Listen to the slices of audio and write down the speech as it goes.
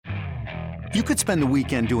You could spend the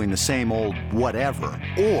weekend doing the same old whatever,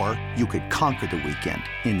 or you could conquer the weekend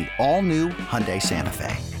in the all-new Hyundai Santa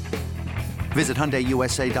Fe. Visit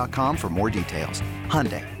HyundaiUSA.com for more details.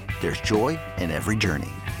 Hyundai, there's joy in every journey.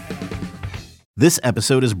 This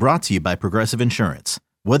episode is brought to you by Progressive Insurance.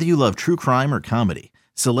 Whether you love true crime or comedy,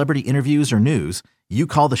 celebrity interviews or news, you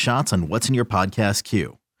call the shots on what's in your podcast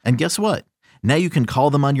queue. And guess what? Now you can call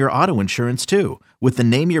them on your auto insurance too with the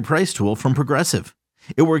Name Your Price tool from Progressive.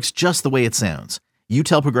 It works just the way it sounds. You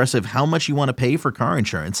tell Progressive how much you want to pay for car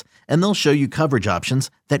insurance, and they'll show you coverage options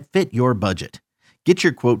that fit your budget. Get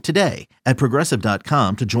your quote today at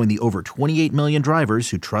Progressive.com to join the over 28 million drivers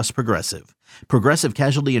who trust Progressive. Progressive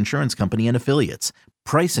Casualty Insurance Company and Affiliates.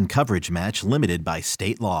 Price and coverage match limited by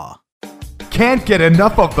state law. Can't get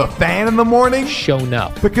enough of the Fan in the morning? Shown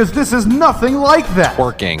up. Because this is nothing like that.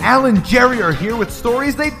 Working. Al and Jerry are here with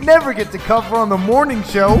stories they'd never get to cover on the morning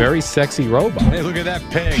show. Very sexy robot. Hey, look at that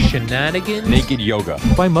pig. Shenanigans. Naked yoga.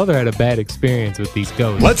 My mother had a bad experience with these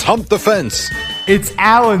ghosts. Let's hump the fence. It's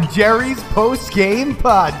Al and Jerry's post-game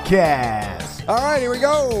podcast. All right, here we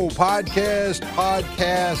go. Podcast,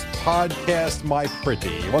 my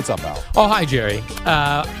pretty. What's up, Al? Oh, hi, Jerry.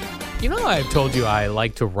 You know, I've told you I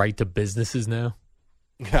like to write to businesses now.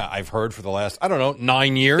 Yeah, I've heard for the last,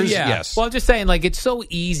 9 years. Yeah. Yes. Well, I'm just saying, like, it's so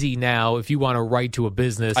easy now if you want to write to a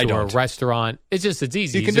business or a restaurant. It's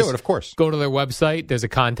easy. You can do it, of course. Go to their website. There's a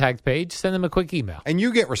contact page. Send them a quick email. And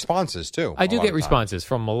you get responses, too. I do get responses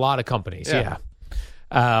from a lot of companies, yeah.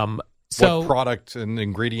 So, what product and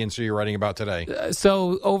ingredients are you writing about today?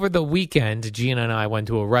 So over the weekend, Gina and I went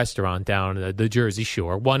to a restaurant down the Jersey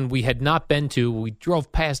Shore, one we had not been to. We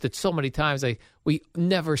drove past it so many times. We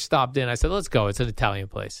never stopped in. I said, let's go. It's an Italian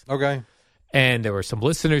place. Okay. And there were some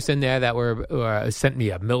listeners in there that sent me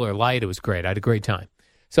a Miller Lite. It was great. I had a great time.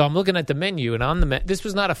 So I'm looking at the menu, and on the this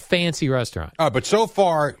was not a fancy restaurant. But so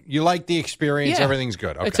far, you like the experience. Yeah. Everything's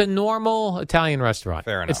good. Okay. It's a normal Italian restaurant.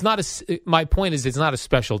 Fair enough. It's not my point is it's not a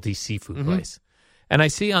specialty seafood place. And I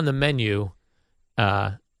see on the menu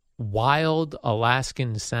wild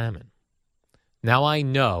Alaskan salmon. Now I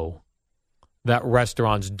know that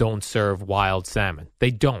restaurants don't serve wild salmon.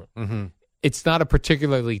 They don't. Mm-hmm. It's not a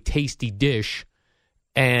particularly tasty dish,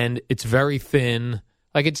 and it's very thin.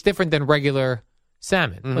 Like, it's different than regular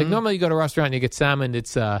salmon. Mm-hmm. Like, normally you go to a restaurant and you get salmon.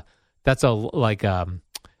 It's that's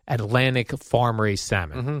Atlantic farm-raised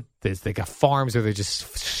salmon. Mm-hmm. They got farms where they're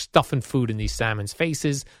just stuffing food in these salmon's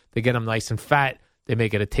faces. They get them nice and fat. They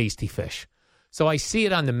make it a tasty fish. So I see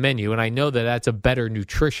it on the menu, and I know that that's a better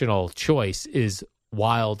nutritional choice is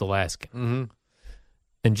wild Alaskan. Mm-hmm.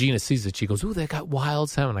 And Gina sees it. She goes, ooh, they got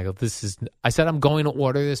wild salmon. I go, I said, I'm going to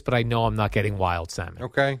order this, but I know I'm not getting wild salmon.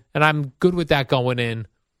 Okay. And I'm good with that going in.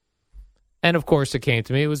 And, of course, it came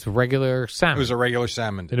to me. It was regular salmon. It was a regular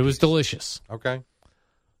salmon. And it was delicious. Okay.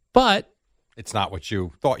 But it's not what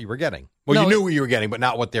you thought you were getting. Well, you knew what you were getting, but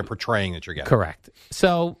not what they're portraying that you're getting. Correct.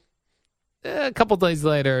 So a couple days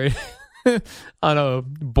later, on a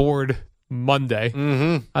bored Monday,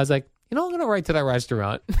 I was like, I'm going to write to that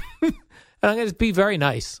restaurant. And I'm going to be very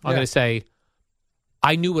nice. I'm going to say,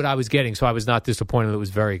 I knew what I was getting, so I was not disappointed. It was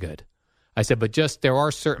very good. I said, but just there are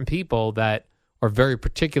certain people that are very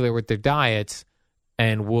particular with their diets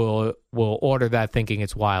and will order that thinking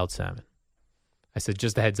it's wild salmon. I said,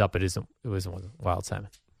 just a heads up, it wasn't wild salmon.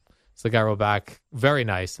 So the guy wrote back, very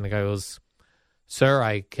nice. And the guy goes, sir,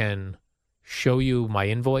 I can show you my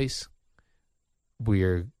invoice.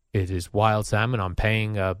 It is wild salmon. I'm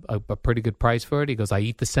paying a pretty good price for it. He goes, I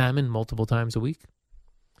eat the salmon multiple times a week.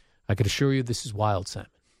 I can assure you this is wild salmon.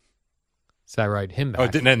 So I wrote him back. Oh,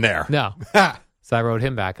 it didn't end there. No. So I wrote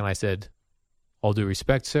him back and I said, all due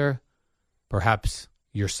respect, sir, perhaps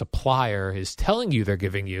your supplier is telling you they're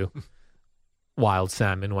giving you wild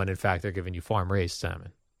salmon when in fact they're giving you farm-raised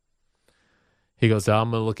salmon. He goes, I'm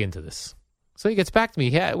going to look into this. So he gets back to me.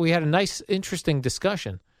 We had a nice, interesting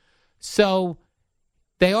discussion. So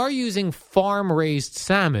they are using farm-raised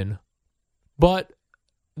salmon, but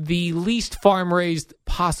the least farm-raised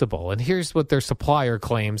possible. And here's what their supplier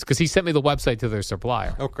claims, because he sent me the website to their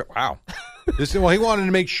supplier. Okay, wow. He wanted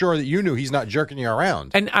to make sure that you knew he's not jerking you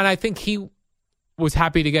around. And I think he was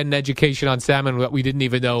happy to get an education on salmon that we didn't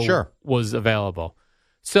even know was available.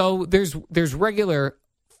 So there's regular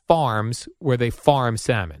farms where they farm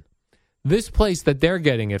salmon. This place that they're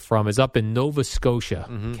getting it from is up in Nova Scotia,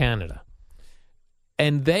 Canada.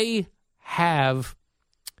 And they have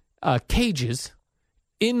cages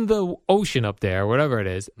in the ocean up there, whatever it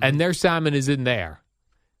is, and their salmon is in there,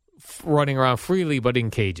 running around freely but in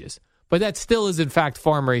cages. But that still is, in fact,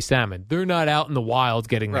 farm-raised salmon. They're not out in the wild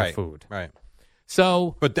getting their food. Right.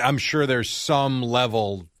 So, but I'm sure there's some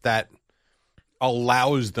level that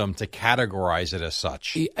allows them to categorize it as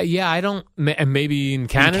such. Yeah, I don't. And maybe in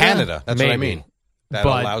Canada. In Canada, that's what I maybe. mean. That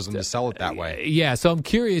But, allows them to sell it that way. Yeah, so I'm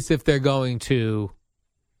curious if they're going to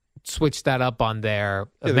switch that up on their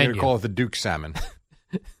They're menu. going to call it the Duke salmon.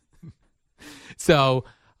 So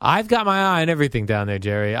I've got my eye on everything down there,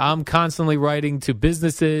 Jerry. I'm constantly writing to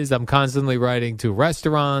businesses. I'm constantly writing to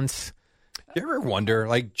restaurants. You ever wonder,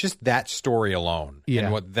 like, just that story alone Yeah.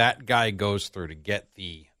 and what that guy goes through to get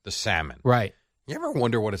the salmon? Right. You ever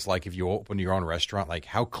wonder what it's like if you open your own restaurant, like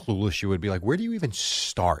how clueless you would be? Like, where do you even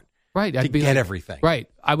start Right. to I'd be get like, everything? Right.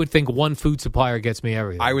 I would think one food supplier gets me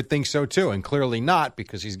everything. I would think so, too, and clearly not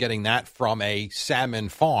because he's getting that from a salmon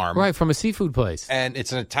farm. Right, from a seafood place. And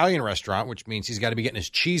it's an Italian restaurant, which means he's got to be getting his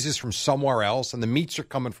cheeses from somewhere else, and the meats are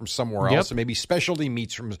coming from somewhere else, and maybe specialty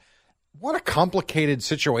meats from. What a complicated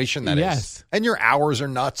situation that is. Yes. And your hours are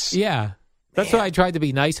nuts. Yeah. That's why I tried to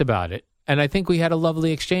be nice about it. And I think we had a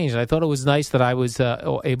lovely exchange. And I thought it was nice that I was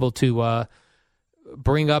able to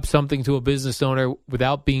bring up something to a business owner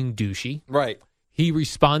without being douchey. Right. He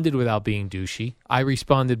responded without being douchey. I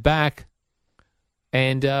responded back.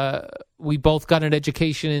 And we both got an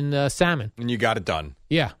education in salmon. And you got it done.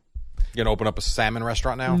 Yeah. You going to open up a salmon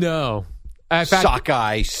restaurant now? No. In fact,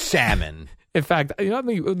 Sockeye salmon. In fact, let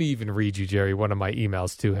me even read you, Jerry, one of my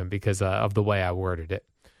emails to him because of the way I worded it.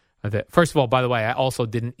 First of all, by the way, I also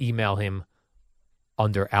didn't email him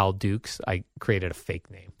under Al Dukes. I created a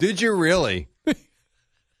fake name. Did you really?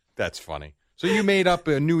 That's funny. So you made up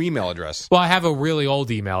a new email address. Well, I have a really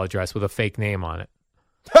old email address with a fake name on it.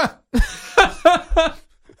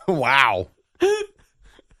 Wow.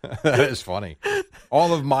 That is funny.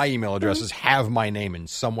 All of my email addresses have my name in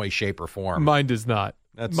some way, shape, or form. Mine does not.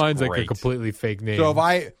 That's Mine's like a great. completely fake name. So if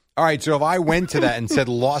I went to that and said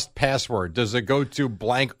lost password, does it go to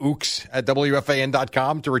blank ooks at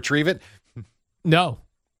WFAN.com to retrieve it? No.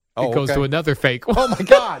 Oh, It goes okay. to another fake one. Oh, my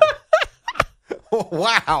God.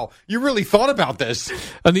 Wow. You really thought about this.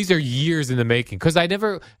 And these are years in the making. Because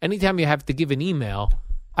anytime you have to give an email,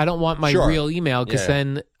 I don't want my Sure. real email because Yeah.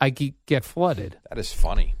 then I get flooded. That is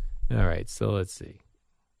funny. All right, so let's see.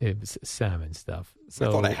 It was salmon stuff. So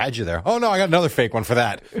I thought I had you there. Oh, no, I got another fake one for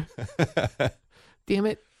that. damn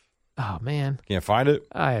it. Oh, man. Can't find it?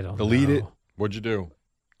 I don't Delete know. it? What'd you do?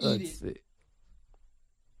 Let's see.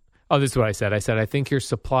 Oh, this is what I said. I said, I think your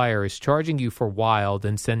supplier is charging you for wild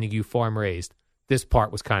and sending you farm raised. This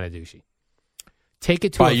part was kind of douchey. Take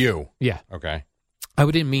it to By you. Yeah. Okay. I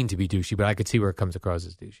didn't mean to be douchey, but I could see where it comes across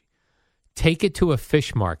as douchey. Take it to a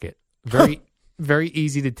fish market. Very, very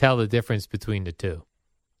easy to tell the difference between the two.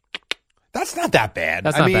 That's not that bad.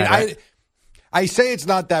 That's not bad, right? I say it's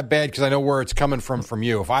not that bad because I know where it's coming from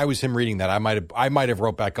you. If I was him reading that, I might have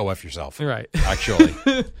wrote back, "Go F yourself." Right. Actually, at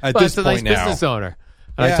Well, this it's a point nice now, business owner.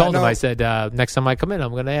 And Yeah, I told him, no. I said, next time I come in,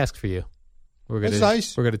 I'm going to ask for you. That's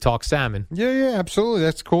nice. We're going to talk salmon. yeah, absolutely,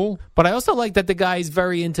 that's cool. But I also like that the guy's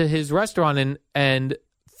very into his restaurant and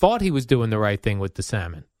thought he was doing the right thing with the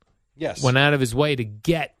salmon. Yes, Went out of his way to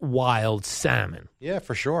get wild salmon. yeah,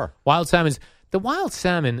 for sure. The wild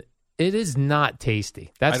salmon, it is not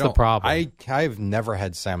tasty. That's the problem. I've never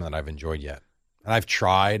had salmon that I've enjoyed yet, and I've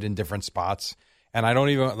tried in different spots, and I don't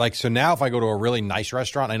even like. So now, if I go to a really nice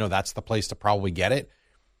restaurant, I know that's the place to probably get it.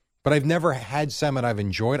 But I've never had salmon I've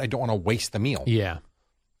enjoyed. I don't want to waste the meal. Yeah.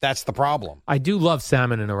 That's the problem. I do love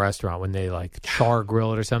salmon in a restaurant when they like char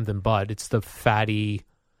grill it or something, but it's the fatty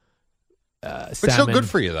salmon. It's still good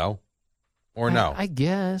for you, though. Or no? I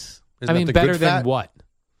guess. Isn't I mean, that the better good than fat? what?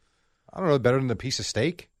 I don't know. Better than a piece of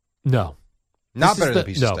steak? No. Not This is better than a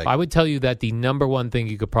piece of steak. I would tell you that the number one thing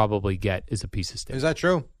you could probably get is a piece of steak. Is that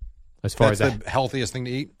true? As far That's as the healthiest thing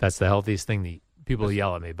to eat? that's the healthiest thing to eat. People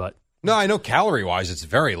yell at me, but No, I know calorie-wise, it's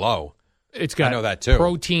very low. it's got I know that, too.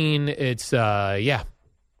 protein. It's yeah.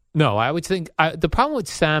 No, I would think the problem with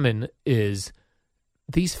salmon is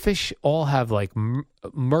these fish all have like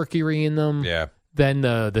mercury in them. Yeah. Then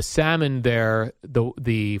the salmon there,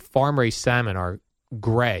 the farm raised salmon are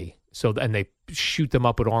gray. So and they shoot them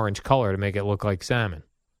up with orange color to make it look like salmon.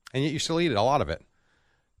 And yet you still eat it, a lot of it.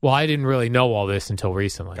 Well, I didn't really know all this until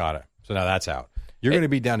recently. Got it. So now that's out. You're going to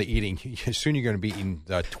be down to eating. Soon you're going to be eating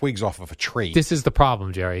twigs off of a tree. This is the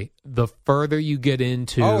problem, Jerry. The further you get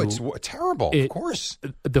into it's terrible, of course.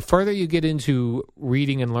 the further you get into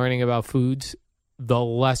reading and learning about foods, the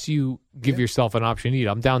less you give yourself an option to eat.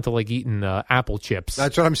 I'm down to like eating apple chips.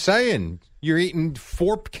 That's what I'm saying. You're eating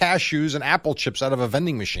 4 cashews and apple chips out of a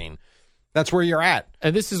vending machine. That's where you're at.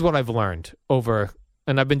 And this is what I've learned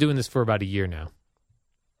and I've been doing this for about a year now.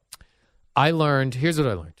 Here's what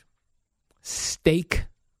I learned. Steak,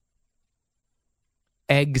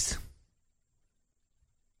 eggs.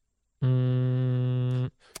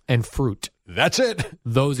 and fruit. That's it.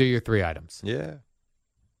 Those are your 3 items. Yeah.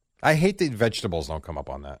 I hate that vegetables don't come up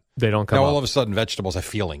on that. They don't come Now, up. all of a sudden, vegetables have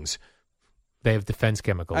feelings. They have defense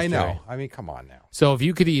chemicals. I know. Jerry. I mean, come on now. So if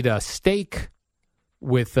you could eat a steak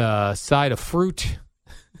with a side of fruit.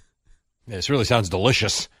 This really sounds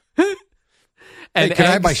delicious. And hey, can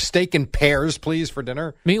I have my eggs. steak and pears, please, for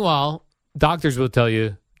dinner? Meanwhile, doctors will tell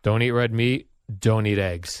you, don't eat red meat, don't eat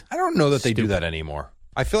eggs. I don't know that they do Stupid. that anymore.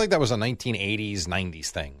 I feel like that was a 1980s, 90s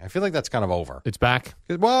thing. I feel like that's kind of over. It's back.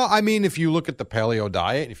 Well, I mean, if you look at the paleo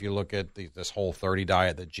diet, if you look at this whole 30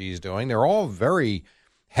 diet that G's doing, they're all very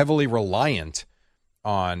heavily reliant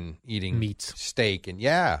on eating Meats. steak. And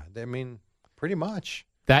yeah, I mean, pretty much.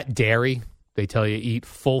 That dairy, they tell you eat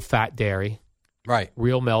full fat dairy, Right,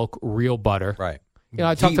 real milk, real butter. right. You know,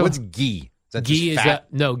 I talked to What's ghee? Is that ghee just is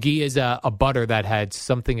fat? ghee is a butter that had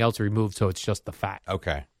something else removed, so it's just the fat.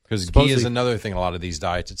 Okay. Because ghee Supposedly- is another thing in a lot of these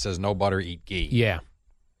diets. It says no butter, eat ghee. Yeah.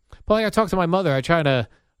 But like I talked to my mother. I try to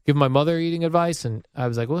give my mother eating advice, and I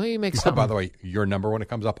was like, well, you make something. By the way, your number when it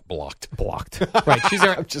comes up, blocked. Blocked. Right. She's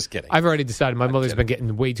I'm just kidding. I've already decided my mother's been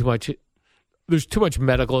getting way too much. There's too much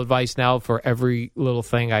medical advice now for every little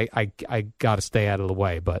thing. I got to stay out of the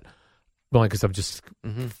way, but only because I'm just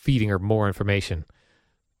feeding her more information.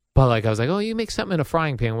 But like I was like, oh, you make something in a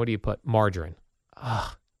frying pan. What do you put? Margarine.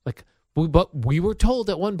 But we were told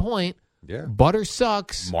at one point, Yeah. butter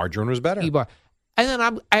sucks. Margarine was better. Eat bar. And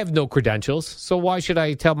then I have no credentials, so why should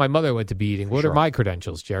I tell my mother what to be eating? What Sure. are my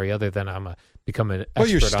credentials, Jerry? Other than I'm becoming an expert Well,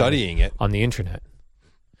 you're studying it. on the internet.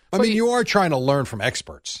 I mean, you are trying to learn from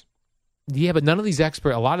experts. Yeah, but a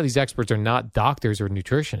lot of these experts are not doctors or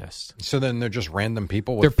nutritionists. So then they're just random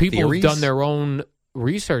people with They're people theories? who've done their own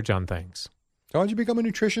research on things. Why don't you become a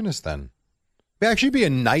nutritionist then? It'd actually be a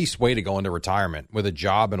nice way to go into retirement with a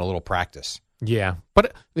job and a little practice. Yeah,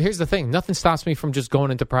 but here's the thing. Nothing stops me from just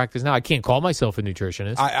going into practice now. I can't call myself a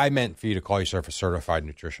nutritionist. I meant for you to call yourself a certified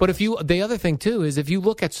nutritionist. But the other thing too is if you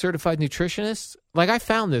look at certified nutritionists, like I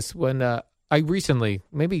found this when I recently,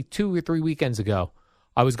 maybe 2 or 3 weekends ago,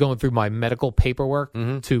 I was going through my medical paperwork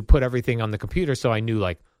to put everything on the computer, so I knew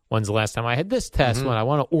like when's the last time I had this test, when I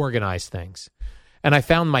want to organize things. And I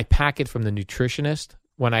found my packet from the nutritionist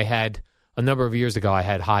when I had a number of years ago. I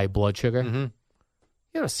had high blood sugar.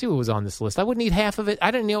 You got to see what was on this list. I wouldn't eat half of it.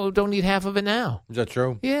 I don't need half of it now. Is that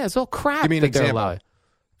true? Yeah, it's all crap. Give me an that they're example. allowed.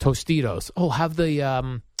 Tostitos. Oh, have the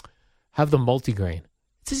multigrain.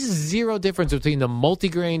 This is zero difference between the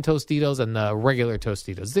multigrain Tostitos and the regular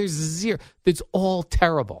Tostitos. There's zero. It's all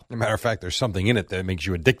terrible. As a matter of fact, there's something in it that makes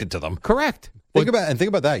you addicted to them. Correct. Think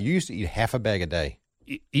about that. You used to eat half a bag a day.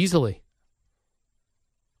 Easily.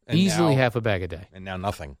 And Easily now- half a bag a day. And now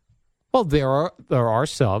nothing. Well, there are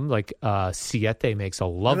some, like Siete makes a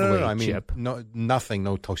lovely No, I mean, chip. nothing,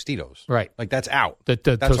 no Tostitos. Right. Like that's out. The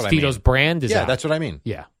That's what I Tostitos mean. brand is Yeah, out. that's what I mean.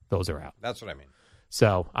 Yeah, those are out. That's what I mean.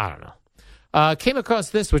 So, I don't know. Came across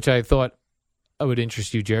this, which I thought would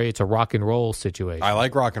interest you, Jerry. It's a rock and roll situation. I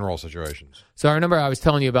like rock and roll situations. So I remember I was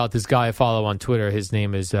telling you about this guy I follow on Twitter. His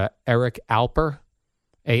name is Eric Alper,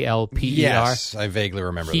 Alper. Yes, I vaguely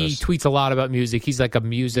remember He this. tweets a lot about music. He's like a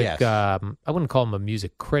music, Yes. I wouldn't call him a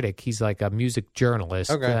music critic. He's like a music journalist.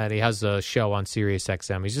 Okay. And he has a show on Sirius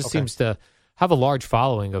XM. He just Okay. seems to have a large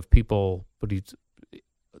following of people, but he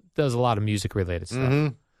does a lot of music related stuff.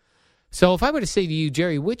 Mhm. So if I were to say to you,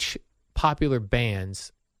 Jerry, which popular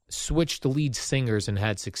bands switched lead singers and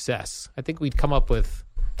had success? I think we'd come up with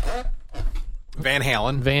Van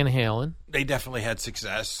Halen. Van Halen. They definitely had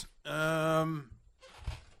success.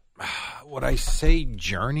 Would I say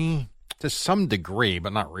Journey? To some degree,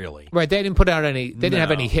 but not really. Right, they didn't put out any. They didn't have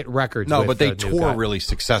No. any hit records. No, with but they the new tour guy. really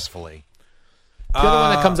successfully. The other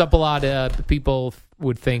one that comes up a lot, people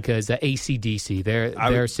would think is AC/DC.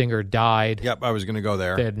 Their singer died. Yep, I was going to go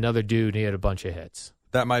there. They had another dude. He had a bunch of hits.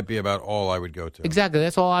 That might be about all I would go to. Exactly.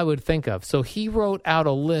 That's all I would think of. So he wrote out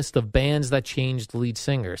a list of bands that changed lead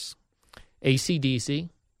singers: AC/DC,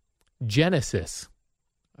 Genesis.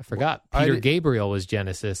 I forgot. I Peter did- Gabriel was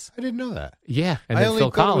Genesis. I didn't know that. Yeah, and I then only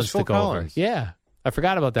Phil thought it was Collins Phil took over. Collins. Yeah, I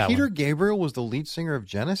forgot about that Peter one. Gabriel was the lead singer of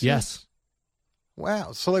Genesis? Yes.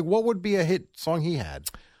 Wow. So, like, what would be a hit song he had?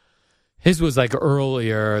 His was like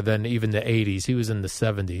earlier than even the 80s. He was in the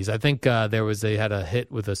 70s. I think they had a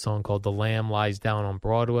hit with a song called The Lamb Lies Down on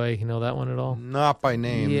Broadway. You know that one at all? Not by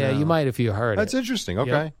name. Yeah, no. you might if you heard That's it. interesting.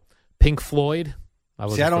 Okay. Yep. Pink Floyd.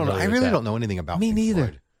 See, I don't know. I really don't. don't know anything about Me Pink neither.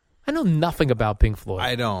 Floyd. I know nothing about Pink Floyd.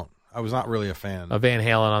 I don't. I was not really a fan. Van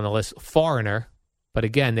Halen on the list. Foreigner. But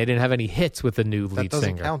again, they didn't have any hits with the new That lead doesn't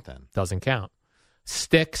singer. count then. Doesn't count.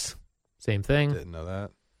 Styx. Same thing. Didn't know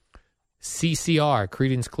that. CCR.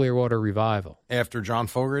 Creedence Clearwater Revival. After John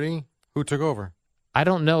Fogerty, who took over? I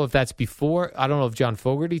don't know if that's before. I don't know if John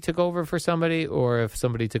Fogerty took over for somebody or if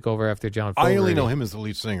somebody took over after John Fogerty. I only know him as the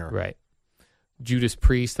lead singer. Right. Judas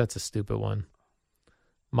Priest, that's a stupid one.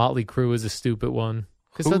 Motley Crue is a stupid one.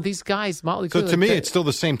 Because these guys, Motley Crue. So to me, it's still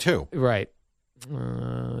the same two. Right.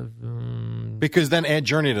 Because then add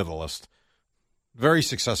Journey to the list. Very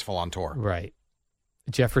successful on tour. Right.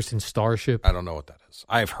 Jefferson Starship. I don't know what that is.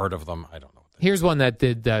 I've heard of them. I don't know what that Here's one that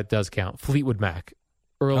does count. Fleetwood Mac.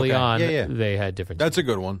 Early on, they had different. That's a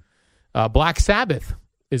good one. Black Sabbath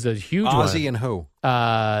is a huge one. Ozzy and who?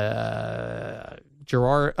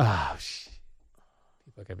 Gerard. Oh,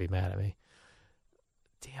 people are going to be mad at me.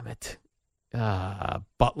 Damn it.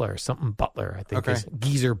 Butler, something Butler, I think. Okay.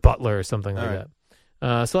 Geezer Butler or something like right.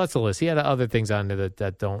 that. So that's the list. He had other things on there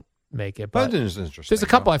that don't make it. But that is interesting. There's a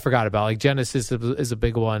couple I forgot about. Like Genesis is a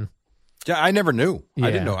big one. Yeah, I never knew. Yeah.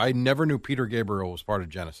 I didn't know. I never knew Peter Gabriel was part of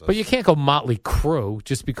Genesis. But you can't go Motley Crue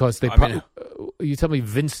just because they. You tell me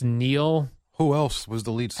Vince Neil. Who else was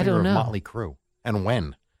the lead singer of Motley Crue, and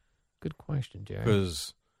when? Good question, Jerry.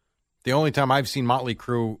 Because the only time I've seen Motley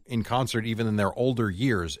Crue in concert, even in their older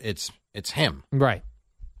years, it's him. Right.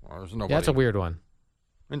 Well, there's nobody. Yeah, that's a weird one.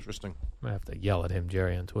 Interesting. I have to yell at him,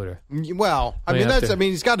 Jerry, on Twitter. Well, I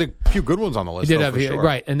mean, he's got a few good ones on the list. He did have, sure.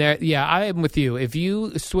 Right, and there, yeah, I am with you. If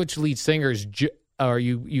you switch lead singers, or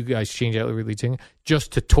you guys change out the lead singer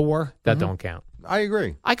just to tour, that don't count. I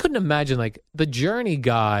agree. I couldn't imagine like the Journey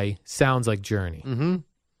guy sounds like Journey. Mm-hmm.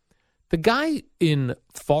 The guy in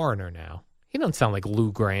Foreigner now, he doesn't sound like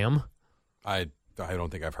Lou Gramm. I don't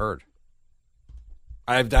think I've heard.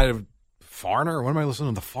 I've Foreigner? When am I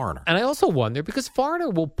listening to the Foreigner? And I also wonder, because Foreigner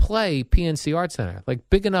will play PNC Arts Center, like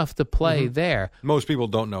big enough to play there. Most people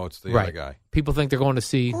don't know it's the other guy. People think they're going to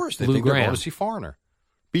see Of course, they Lou think Gramm. they're going to see Foreigner.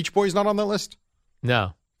 Beach Boys not on that list?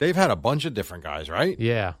 No. They've had a bunch of different guys, right?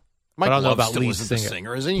 Yeah. Mike I don't know Love about still lead isn't the singer.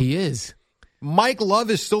 singer, isn't he? He is. Mike Love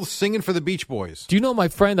is still singing for the Beach Boys. Do you know my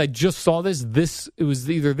friend? I just saw this. It was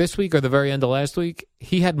either this week or the very end of last week.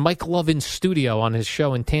 He had Mike Love in studio on his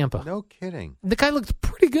show in Tampa. No kidding. The guy looked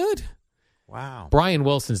pretty good. Wow. Brian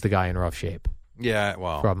Wilson's the guy in rough shape Yeah,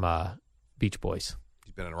 well, from Beach Boys.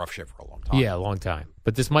 he's been in rough shape for a long time. Yeah, a long time.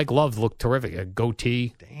 But this Mike Love looked terrific. A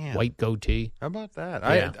goatee, Damn. white goatee. How about that?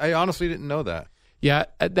 Yeah. I honestly didn't know that. Yeah,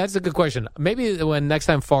 that's a good question. Maybe when next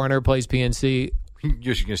time Foreigner plays PNC, You're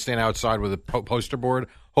just going to stand outside with a poster board.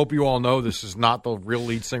 Hope you all know this is not the real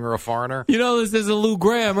lead singer of Foreigner. you know this is a Lou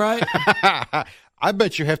Gramm, right? I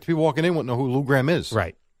bet you half the people walking in won't know who Lou Gramm is.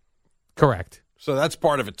 Right. Correct. So that's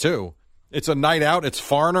part of it, too. It's a night out. It's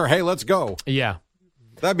Foreigner. Hey, let's go. Yeah.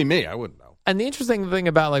 That'd be me. I wouldn't know. And the interesting thing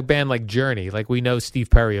about like band like Journey, like we know Steve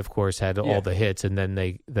Perry, of course, had all the hits, and then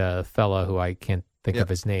the fella who I can't think of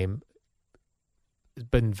his name has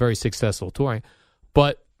been very successful touring.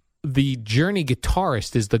 But the Journey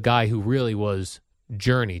guitarist is the guy who really was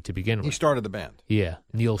Journey to begin with. He started the band. Yeah,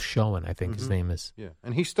 Neil Schoen, I think his name is. Yeah,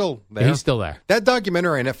 and he's still there. He's still there. That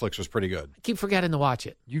documentary on Netflix was pretty good. I keep forgetting to watch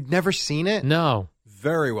it. You'd never seen it? No.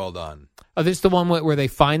 Very well done. Oh, this is the one where they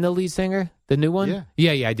find the lead singer? The new one?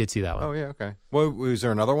 Yeah. Yeah, I did see that one. Oh, yeah, okay. Well, was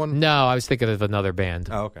there another one? No, I was thinking of another band.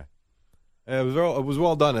 Oh, okay. It was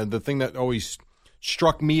well done. And the thing that always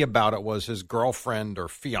struck me about it was his girlfriend or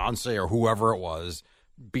fiance or whoever it was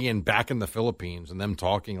being back in the Philippines and them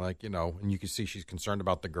talking like, and you can see she's concerned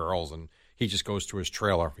about the girls and he just goes to his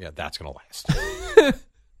trailer. Yeah, that's going to last.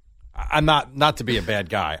 I'm not to be a bad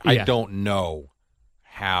guy. Yeah. I don't know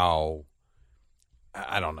how.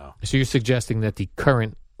 I don't know. So you're suggesting that the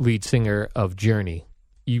current lead singer of Journey,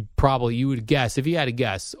 you would guess, if you had to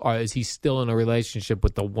guess, is he still in a relationship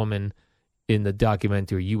with the woman in the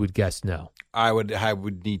documentary? You would guess no. I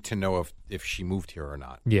would need to know if she moved here or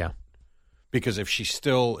not. Yeah. Because if she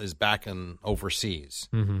still is back in overseas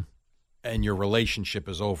and your relationship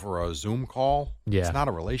is over a Zoom call, it's not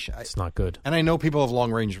a relationship. It's not good. And I know people have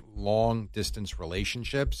long distance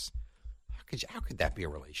relationships. How could that be a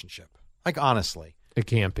relationship? Like, honestly. It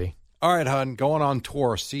can't be. All right, hon, going on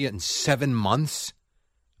tour. See you in 7 months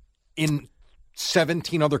in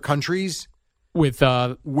 17 other countries with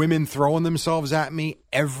women throwing themselves at me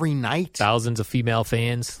every night. Thousands of female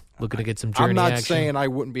fans looking to get some Journey I'm not action. saying I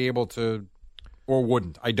wouldn't be able to or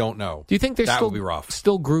wouldn't. I don't know. Do you think there's that would be rough.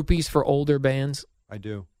 Still groupies for older bands? I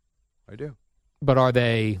do. But are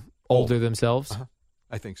they older themselves? Uh-huh.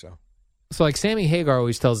 I think so. So, like, Sammy Hagar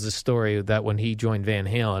always tells the story that when he joined Van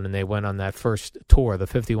Halen and they went on that first tour, the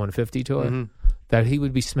 5150 tour, that he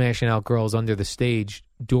would be smashing out girls under the stage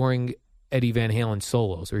during Eddie Van Halen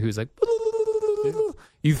solos, where he was like,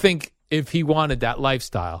 you think if he wanted that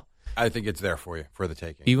lifestyle? I think it's there for you, for the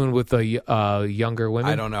taking. Even with the younger women?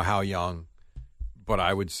 I don't know how young, but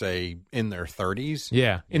I would say in their 30s.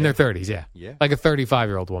 Yeah, in their 30s, yeah. Yeah. Like a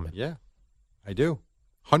 35-year-old woman. Yeah, I do.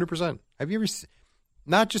 100%. Have you ever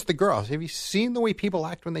not just the girls, have you seen the way people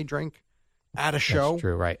act when they drink at a show? That's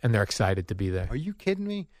true, right. And they're excited to be there. Are you kidding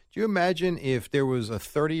me? Do you imagine if there was a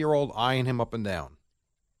 30-year-old eyeing him up and down?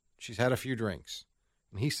 She's had a few drinks,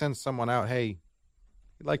 and he sends someone out, hey,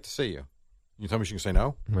 he'd like to see you. You tell me she can say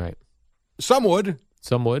no? Right. Some would.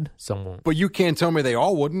 Some would, some won't. But you can't tell me they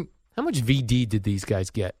all wouldn't. How much VD did these guys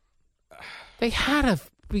get? They had to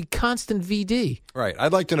be constant VD. Right.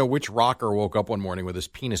 I'd like to know which rocker woke up one morning with his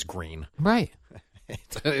penis green. Right.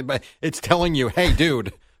 It's telling you, hey,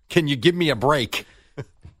 dude, can you give me a break?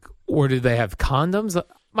 Or did they have condoms? No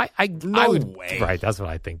way. Right, that's what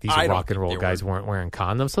I think. These I don't rock and roll think guys weren't wearing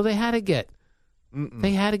condoms, so they had to get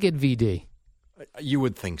VD. You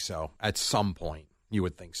would think so. At some point, you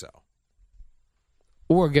would think so.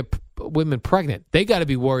 Or get women pregnant. They got to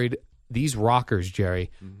be worried. These rockers,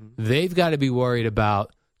 Jerry, they've got to be worried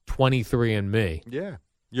about 23andMe. Yeah,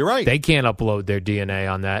 you're right. They can't upload their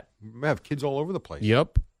DNA on that. You have kids all over the place.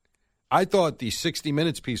 Yep. I thought the 60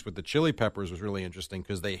 Minutes piece with the Chili Peppers was really interesting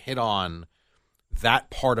because they hit on that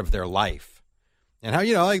part of their life. And how,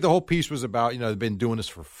 like the whole piece was about, they've been doing this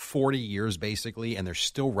for 40 years basically, and they're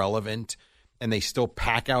still relevant, and they still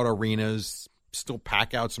pack out arenas, still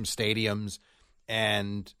pack out some stadiums.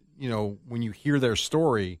 And, when you hear their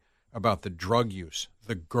story about the drug use,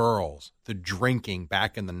 the girls, the drinking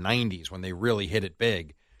back in the 90s when they really hit it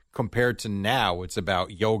big, compared to now, it's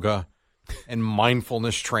about yoga and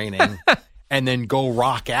mindfulness training and then go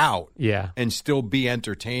rock out and still be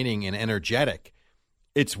entertaining and energetic.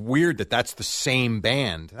 It's weird that that's the same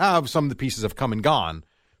band. Some of the pieces have come and gone,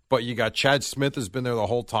 but you got Chad Smith has been there the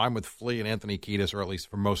whole time with Flea and Anthony Kiedis, or at least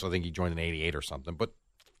for most, I think he joined in 88 or something, but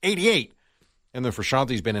 88. And then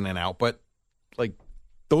Frusciante's been in and out, but like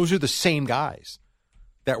those are the same guys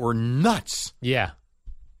that were nuts. Yeah.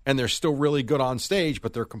 And they're still really good on stage,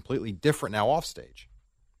 but they're completely different now off stage.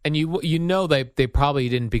 And they probably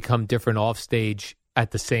didn't become different off stage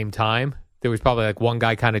at the same time. There was probably like one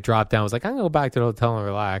guy kind of dropped down, was like, I'm going to go back to the hotel and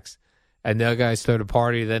relax. And the other guy started a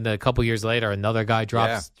party. Then a couple years later, another guy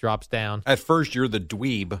drops down. At first, you're the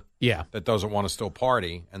dweeb that doesn't want to still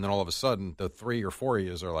party. And then all of a sudden, the 3 or 4 of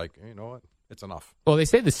you are like, hey, you know what? It's enough. Well, they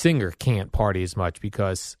say the singer can't party as much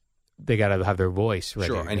because they got to have their voice ready.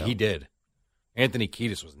 Sure, and he did. Anthony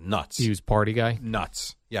Kiedis was nuts. He was party guy?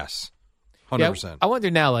 Nuts, yes. 100%. Yeah, I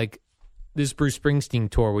wonder now, like, this Bruce Springsteen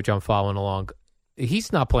tour, which I'm following along,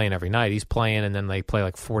 he's not playing every night. He's playing, and then they play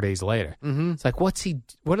like 4 days later. Mm-hmm. It's like, what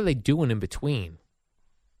are they doing in between?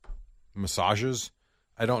 Massages?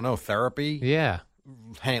 I don't know. Therapy? Yeah.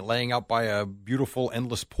 Laying out by a beautiful,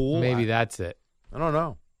 endless pool? Maybe that's it. I don't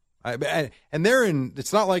know. And they're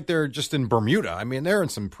it's not like they're just in Bermuda. I mean, they're in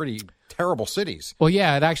some pretty terrible cities. Well,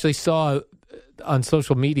 yeah, I actually saw on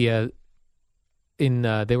social media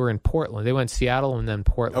they were in Portland. They went Seattle and then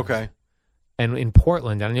Portland. Okay. And in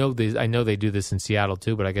Portland, I know they do this in Seattle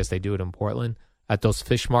too, but I guess they do it in Portland at those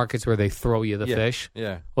fish markets where they throw you the fish.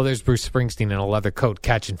 Yeah. Well, there's Bruce Springsteen in a leather coat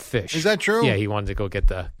catching fish. Is that true? Yeah, he wanted to go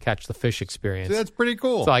get catch the fish experience. See, that's pretty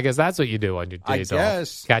cool. So I guess that's what you do on your days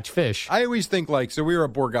off. Catch fish. I always think so we were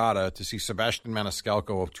at Borgata to see Sebastian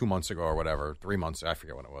Maniscalco 2 months ago or whatever, 3 months, I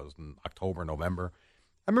forget when it was, in October, November.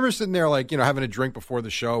 I remember sitting there having a drink before the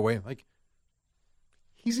show,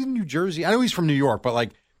 he's in New Jersey. I know he's from New York,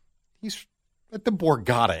 but he's at the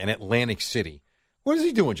Borgata in Atlantic City. What is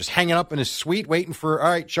he doing? Just hanging up in his suite, waiting for, all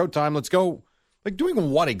right, showtime, let's go.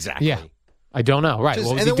 Doing what exactly? Yeah, I don't know. Right. What was he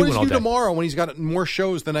doing all day? And then what does he do tomorrow when he's got more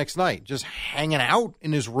shows the next night? Just hanging out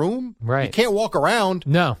in his room? Right. He can't walk around.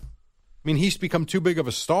 No. I mean, he's become too big of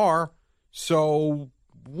a star. So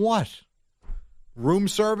what? Room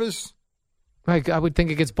service? I would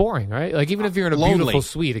think it gets boring, right? Even if you're in a beautiful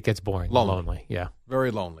suite, it gets boring. Lonely. Yeah.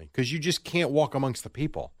 Very lonely. Because you just can't walk amongst the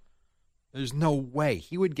people. There's no way.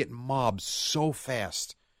 He would get mobbed so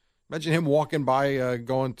fast. Imagine him walking by,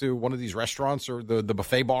 going to one of these restaurants or the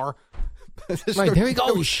buffet bar. Right, there he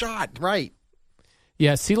goes. No shot, right.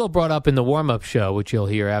 Yeah, CeeLo brought up in the warm-up show, which you'll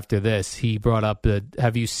hear after this, he brought up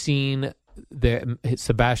have you seen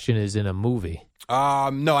Sebastian is in a movie?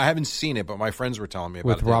 No, I haven't seen it, but my friends were telling me about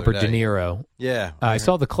it with Robert De Niro. Yeah. I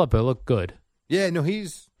saw the clip. It looked good. Yeah, no,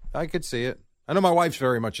 I could see it. I know my wife's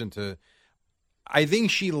very much into... I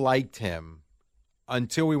think she liked him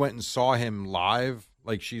until we went and saw him live.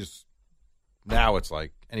 Now it's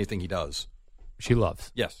anything he does. She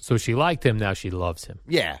loves. Yes. So she liked him, now she loves him.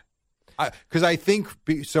 Yeah. Because I think,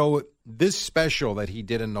 this special that he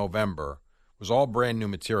did in November was all brand new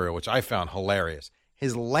material, which I found hilarious.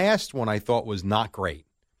 His last one I thought was not great.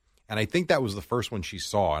 And I think that was the first one she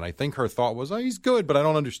saw. And I think her thought was, oh, he's good, but I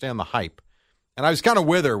don't understand the hype. And I was kind of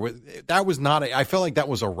with her. That was not I felt like that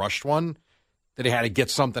was a rushed one, that he had to get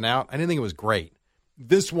something out. I didn't think it was great.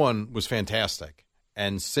 This one was fantastic.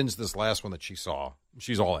 And since this last one that she saw,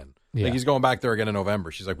 she's all in. Yeah. Like, he's going back there again in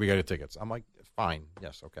November. She's like, we got your tickets. I'm like, fine.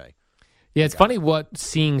 Yes, okay. Yeah, it's funny what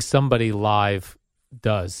seeing somebody live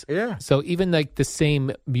does. Yeah. So even like the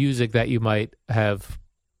same music that you might have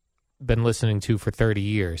been listening to for 30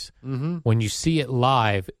 years, when you see it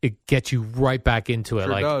live, it gets you right back into it.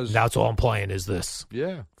 Sure like, does. that's all I'm playing is this.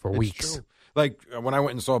 Yeah. For it's weeks. true. Like, when I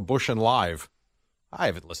went and saw Bush in live, I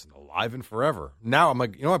haven't listened to live in forever. Now I'm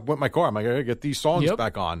like, I went in my car. I'm like, I gotta get these songs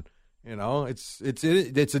back on. It's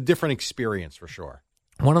a different experience for sure.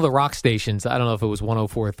 One of the rock stations, I don't know if it was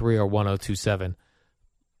 104.3 or 102.7,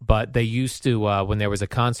 but they used to, when there was a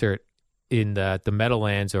concert in the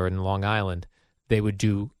Meadowlands or in Long Island, they would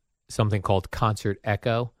do something called Concert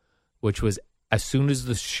Echo, which was as soon as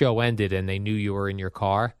the show ended and they knew you were in your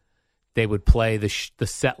car, they would play the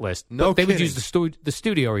set list. No They kidding. would use the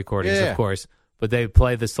studio recordings, Yeah. of course, but they would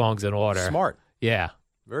play the songs in order. Smart. Yeah.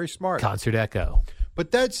 Very smart. Concert Echo.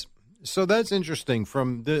 But that's interesting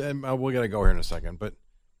from we're going to go here in a second, but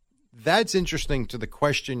that's interesting to the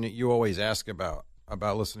question that you always ask about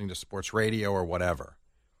listening to sports radio or whatever.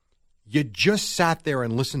 You just sat there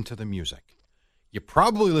and listened to the music. You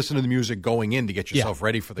probably listened to the music going in to get yourself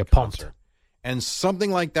ready for the You're pumped. concert. And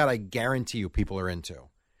something like that, I guarantee you people are into.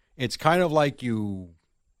 It's kind of like you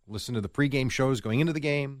listen to the pregame shows going into the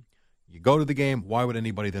game. You go to the game. Why would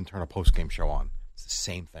anybody then turn a postgame show on? It's the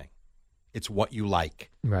same thing. It's what you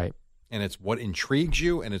like. Right. And it's what intrigues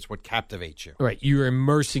you, and it's what captivates you. Right. You're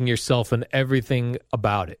immersing yourself in everything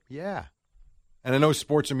about it. Yeah. And I know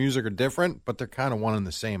sports and music are different, but they're kind of one and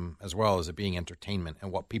the same as well as it being entertainment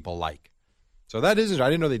and what people like. So that is, I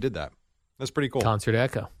didn't know they did that. That's pretty cool. Concert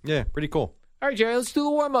Echo. Yeah, pretty cool. All right, Jerry, let's do the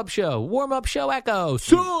warm-up show. Warm-up show Echo.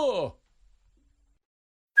 So.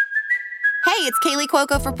 Hey, it's Kaylee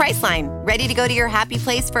Cuoco for Priceline. Ready to go to your happy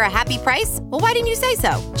place for a happy price? Well, why didn't you say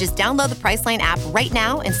so? Just download the Priceline app right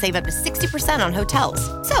now and save up to 60% on hotels.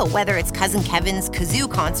 So whether it's Cousin Kevin's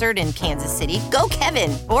Kazoo Concert in Kansas City, go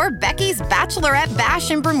Kevin, or Becky's Bachelorette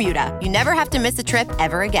Bash in Bermuda, you never have to miss a trip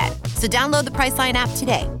ever again. So download the Priceline app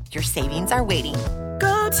today. Your savings are waiting.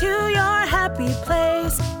 Go to your happy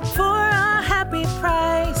place for a happy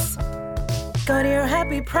price. Go to your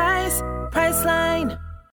happy price, Priceline.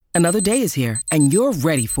 Another day is here, and you're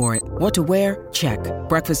ready for it. What to wear? Check.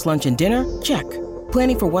 Breakfast, lunch, and dinner? Check.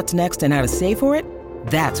 Planning for what's next and how to save for it?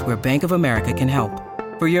 That's where Bank of America can help.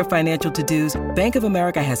 For your financial to-dos, Bank of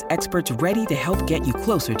America has experts ready to help get you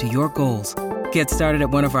closer to your goals. Get started at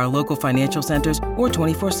one of our local financial centers or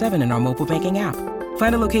 24/7 in our mobile banking app.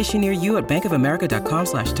 Find a location near you at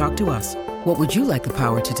bankofamerica.com/talktous. What would you like the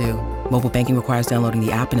power to do? Mobile banking requires downloading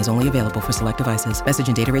the app and is only available for select devices. Message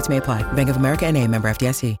and data rates may apply. Bank of America NA, member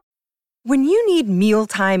FDIC. When you need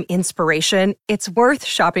mealtime inspiration, it's worth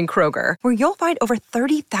shopping Kroger, where you'll find over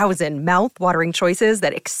 30,000 mouth-watering choices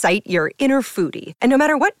that excite your inner foodie. And no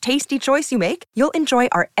matter what tasty choice you make, you'll enjoy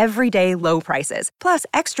our everyday low prices, plus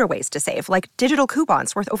extra ways to save, like digital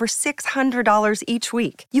coupons worth over $600 each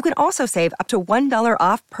week. You can also save up to $1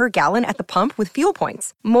 off per gallon at the pump with fuel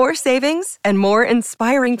points. More savings and more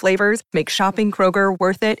inspiring flavors make shopping Kroger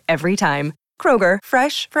worth it every time. Kroger,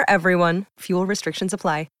 fresh for everyone. Fuel restrictions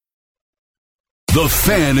apply. The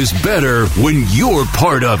Fan is better when you're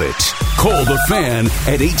part of it. Call the Fan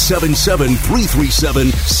at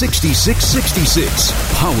 877-337-6666.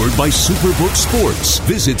 Powered by Superbook Sports.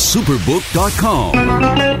 Visit superbook.com.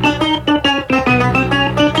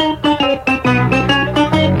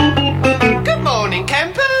 Good morning,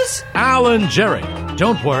 campers. Alan Jerry.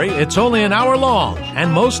 Don't worry, it's only an hour long,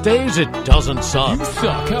 and most days it doesn't suck. You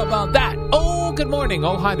suck. How about that? Oh, good morning.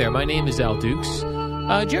 Oh, hi there. My name is Al Dukes.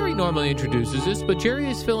 Jerry normally introduces us, but Jerry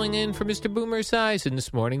is filling in for Mr. Boomer Esiason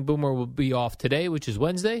this morning. Boomer will be off today, which is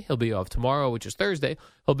Wednesday. He'll be off tomorrow, which is Thursday.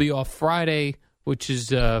 He'll be off Friday, which is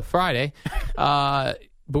Friday.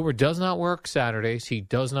 Boomer does not work Saturdays. He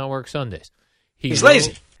does not work Sundays. He's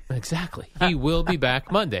lazy. Exactly. He will be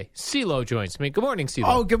back Monday. CeeLo joins me. Good morning, CeeLo.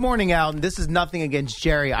 Oh, good morning, Al. This is nothing against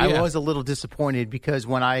Jerry. I was a little disappointed because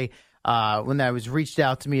when I was reached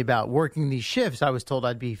out to me about working these shifts, I was told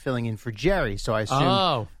I'd be filling in for Jerry. So I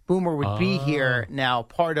assumed Boomer would be here. Now,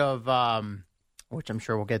 part of, which I'm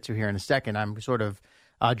sure we'll get to here in a second, I'm sort of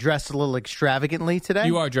dressed a little extravagantly today.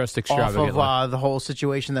 You are dressed extravagantly. Off of the whole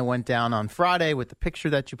situation that went down on Friday with the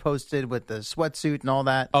picture that you posted with the sweatsuit and all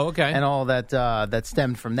that. Oh, okay. And all that that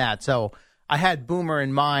stemmed from that. So I had Boomer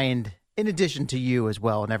in mind, in addition to you as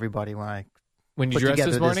well and everybody when when you put dressed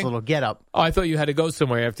together this morning? This little get up. Oh, I thought you had to go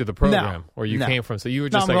somewhere after the program, or you came from. So you were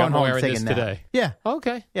just I'm like, going I'm home wearing this taking a nap. today. Yeah.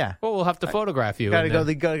 Okay. Yeah. Well, we'll have to photograph you. Got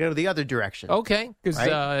to go the other direction. Okay, because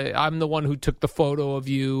right? I'm the one who took the photo of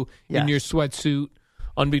you in your sweatsuit,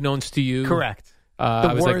 unbeknownst to you. Correct.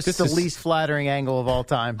 I was worst, like, the least flattering angle of all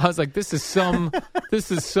time. I was like, this is some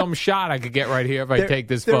shot I could get right here if I take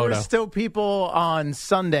this photo. There were still people on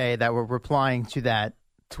Sunday that were replying to that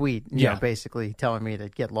tweet, you know, basically telling me to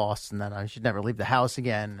get lost and that I should never leave the house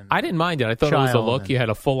again. And I didn't mind it. I thought it was a look. You had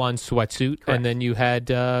a full-on sweatsuit, and then you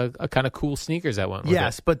had a kind of cool sneakers that went with it.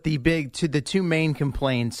 Yes, but the two main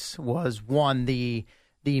complaints was, one, the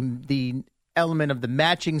element of the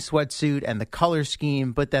matching sweatsuit and the color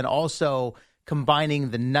scheme, but then also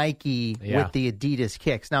combining the Nike with the Adidas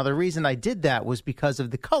kicks. Now, the reason I did that was because of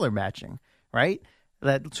the color matching, right?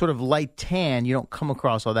 That sort of light tan you don't come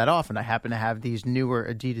across all that often. I happen to have these newer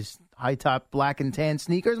Adidas high-top black and tan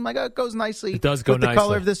sneakers. I'm like, oh, it goes nicely with the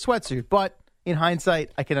color of this sweatsuit. But in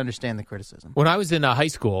hindsight, I can understand the criticism. When I was in high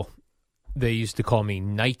school, they used to call me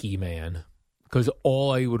Nike Man because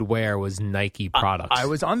all I would wear was Nike products. I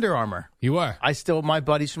was Under Armour. You were? My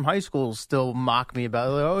buddies from high school still mock me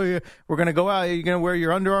about, like, oh, yeah, we're going to go out. You're going to wear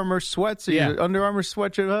your Under Armour sweats or your Under Armour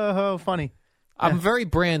sweatshirt. Oh, funny. I'm very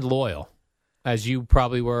brand loyal, as you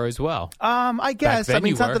probably were as well. I guess. I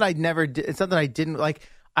mean, it's not that I never did. It's not that I didn't like.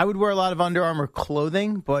 I would wear a lot of Under Armour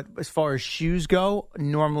clothing, but as far as shoes go,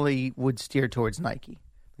 normally would steer towards Nike.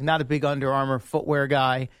 Not a big Under Armour footwear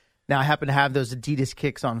guy. Now, I happen to have those Adidas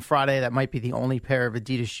kicks on Friday. That might be the only pair of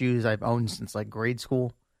Adidas shoes I've owned since like grade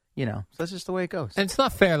school. You know, so that's just the way it goes. And it's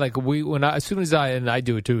not fair. Like as soon as I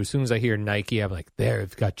do it too. As soon as I hear Nike, I'm like,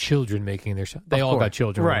 they've got children making their shoes. They all got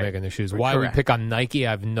children making their shoes. Why we pick on Nike,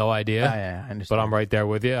 I have no idea. Yeah, I understand. But I'm right there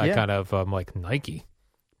with you. I kind of I'm like, Nike.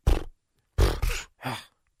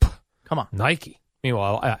 Come on, Nike.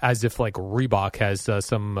 Meanwhile, as if like Reebok has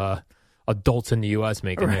some adults in the U.S.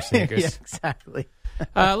 making their sneakers. Yeah, exactly.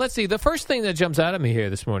 Let's see. The first thing that jumps out at me here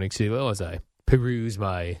this morning, Silo, as I peruse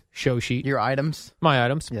my show sheet. Your items? My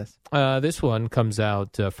items. Yes. This one comes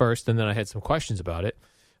out first, and then I had some questions about it.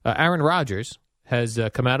 Aaron Rodgers has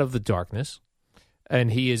come out of the darkness,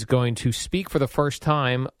 and he is going to speak for the first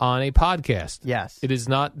time on a podcast. Yes. It is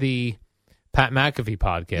not the Pat McAfee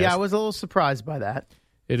podcast. Yeah, I was a little surprised by that.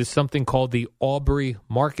 It is something called the Aubrey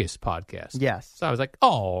Marcus podcast. Yes. So I was like,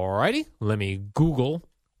 all righty, let me Google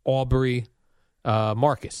Aubrey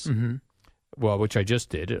Marcus. Mm-hmm. Well, which I just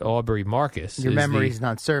did. Aubrey Marcus. Your memory's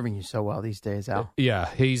not serving you so well these days, Al. Yeah,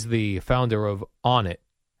 he's the founder of Onnit,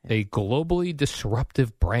 a globally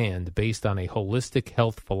disruptive brand based on a holistic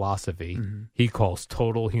health philosophy he calls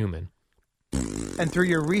Total Human. And through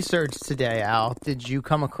your research today, Al, did you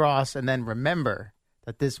come across and then remember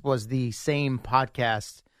that this was the same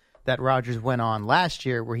podcast that Rodgers went on last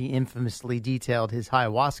year where he infamously detailed his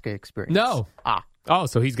ayahuasca experience? No. Oh,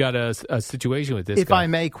 so he's got a situation with this If guy. I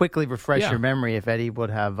may quickly refresh your memory, if Eddie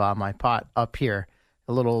would have my pot up here,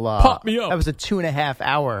 a little... Pop me up. That was a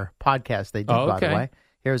 2.5-hour podcast they did, by the way.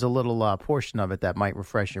 Here's a little portion of it that might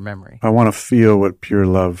refresh your memory. I want to feel what pure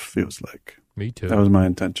love feels like. Me too. That was my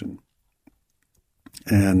intention.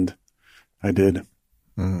 And I did.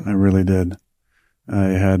 I really did. I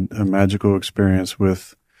had a magical experience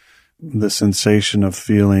with the sensation of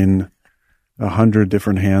feeling 100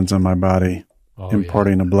 different hands on my body,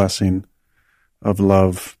 imparting a blessing of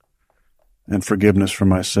love and forgiveness for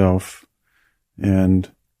myself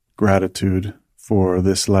and gratitude for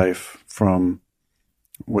this life from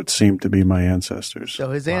what seemed to be my ancestors. So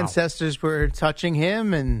his ancestors were touching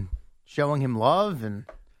him and showing him love, and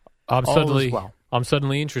I'm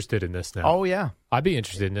suddenly interested in this now. Oh, yeah. I'd be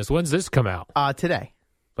interested in this. When's this come out? Today.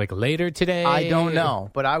 Like later today? I don't know,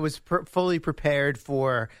 but I was fully prepared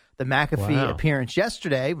for the McAfee appearance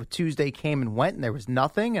yesterday. But Tuesday came and went, and there was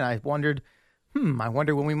nothing, and I wondered, I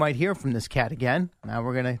wonder when we might hear from this cat again. Now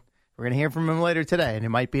we're gonna hear from him later today, and it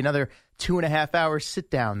might be another 2.5-hour sit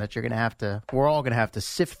down that we're all gonna have to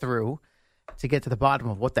sift through to get to the bottom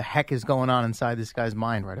of what the heck is going on inside this guy's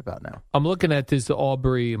mind right about now. I'm looking at this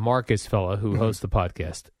Aubrey Marcus fella who hosts the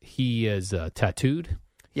podcast. He is tattooed.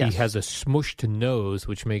 Yes. He has a smushed nose,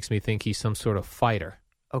 which makes me think he's some sort of fighter.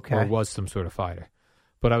 Okay. Or was some sort of fighter.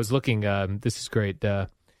 But I was looking, this is great.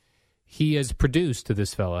 He has produced, to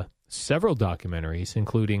this fella, several documentaries,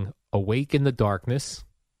 including Awake in the Darkness.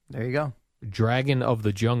 There you go. Dragon of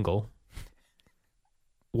the Jungle.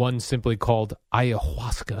 One simply called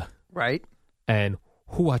Ayahuasca. Right. And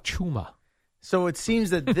Huachuma. So it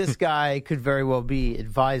seems that this guy could very well be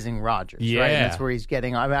advising Rodgers. Yeah. Right? And that's where he's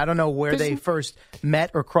getting. I mean, I don't know where they first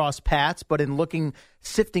met or crossed paths, but in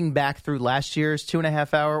sifting back through last year's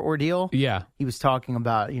 2.5-hour ordeal, he was talking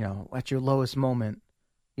about, at your lowest moment,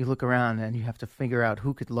 you look around and you have to figure out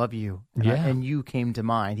who could love you. And you came to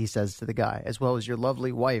mind, he says to the guy, as well as your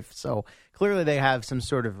lovely wife. So clearly they have some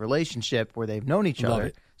sort of relationship where they've known each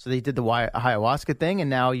other. So they did the ayahuasca thing, and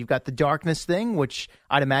now you've got the darkness thing, which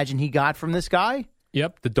I'd imagine he got from this guy.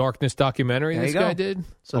 Yep, the darkness documentary this guy did.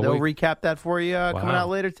 So they'll recap that for you coming out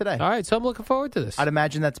later today. All right, so I'm looking forward to this. I'd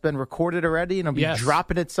imagine that's been recorded already, and it'll be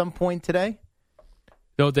dropping at some point today.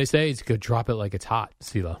 You know what they say? It's good. Drop it like it's hot,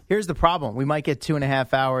 CeeLo. Here's the problem. We might get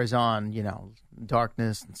 2.5 hours on,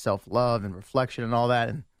 darkness and self-love and reflection and all that,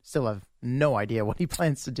 and still have no idea what he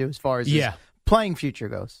plans to do as far as his playing future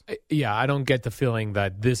goes. Yeah, I don't get the feeling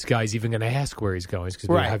that this guy's even going to ask where he's going. Because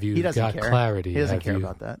have you got clarity? He doesn't care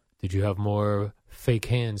about that. Did you have more fake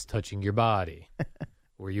hands touching your body?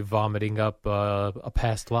 Were you vomiting up a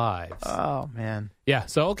past lives? Oh, man. Yeah,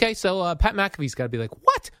 so Pat McAfee's got to be like,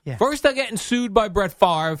 what? Yeah. First I'm getting sued by Brett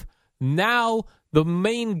Favre. Now the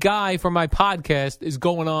main guy for my podcast is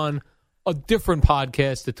going on a different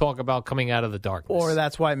podcast to talk about coming out of the darkness. Or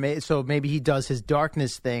that's why, maybe he does his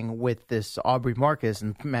darkness thing with this Aubrey Marcus,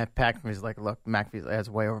 and McAfee's like, look, that's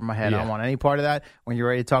way over my head. I don't want any part of that. When you're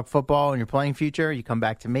ready to talk football and you're playing future, you come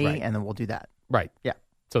back to me, and then we'll do that. Right. Yeah.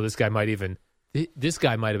 So this guy might have been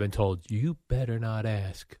told, you better not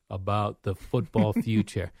ask about the football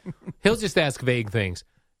future. He'll just ask vague things.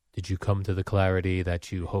 Did you come to the clarity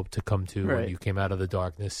that you hoped to come to when you came out of the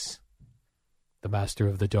darkness? The master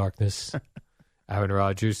of the darkness, Aaron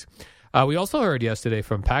Rodgers. We also heard yesterday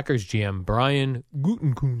from Packers GM Brian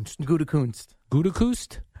Gutekunst.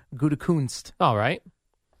 Gutekunst. All right.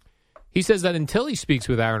 He says that until he speaks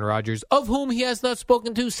with Aaron Rodgers, of whom he has not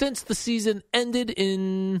spoken to since the season ended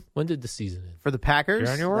in... When did the season end? For the Packers?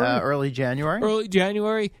 January? Early January. Early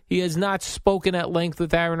January. He has not spoken at length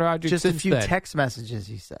with Aaron Rodgers since since a few then. Text messages,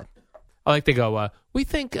 he said. I like to go, we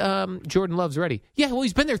think Jordan Love's ready. Yeah, well,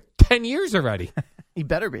 he's been there 10 years already. He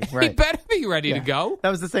better be, right? He better be ready to go. That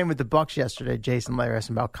was the same with the Bucs yesterday. Jason Light asked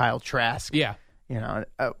him about Kyle Trask. Yeah.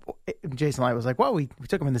 Jason Light was like, well, we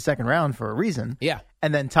took him in the second round for a reason. Yeah.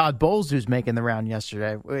 And then Todd Bowles, who's making the round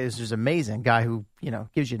yesterday, is just amazing. Guy who,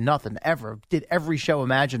 gives you nothing ever. Did every show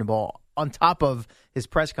imaginable on top of his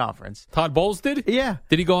press conference. Todd Bowles did? Yeah.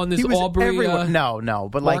 Did he go on this Aubrey? No.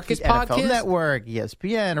 But Marcus like NFL podcast? Network,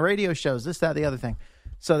 ESPN, radio shows, this, that, the other thing.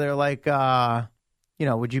 So they're like,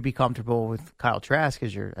 would you be comfortable with Kyle Trask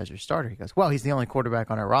as your starter? He goes, well, he's the only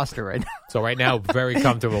quarterback on our roster right now. So right now, very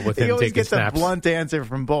comfortable with him taking snaps. He always gets a blunt answer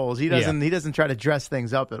from Bowles. He doesn't try to dress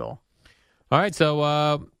things up at all. All right,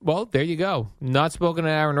 so, there you go. Not spoken to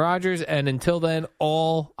Aaron Rodgers, and until then,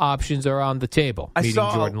 all options are on the table, meeting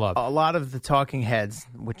Jordan Love. A lot of the talking heads,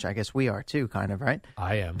 which I guess we are too, kind of, right?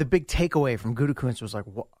 I am. The big takeaway from Gutekunst was like,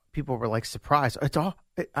 people were like surprised.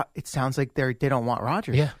 It sounds like they don't want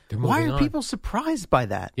Rodgers. Yeah, they're moving Why are on. people surprised by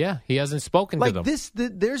that? Yeah, he hasn't spoken to them.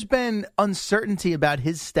 There's been uncertainty about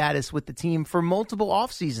his status with the team for multiple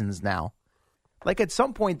off seasons now. Like, at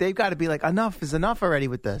some point, they've got to be like, enough is enough already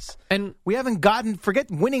with this. And we haven't forget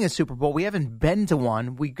winning a Super Bowl. We haven't been to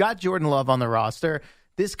one. We got Jordan Love on the roster.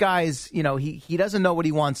 This guy's, he doesn't know what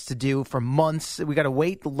he wants to do for months. We got to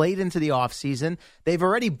wait late into the offseason. They've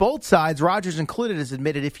already, both sides, Rodgers included, has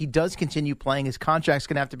admitted if he does continue playing, his contract's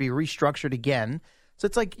going to have to be restructured again. So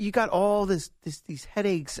it's like you got all these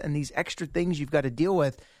headaches and these extra things you've got to deal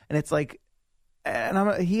with. And it's like,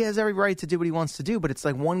 he has every right to do what he wants to do, but it's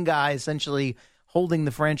like one guy essentially holding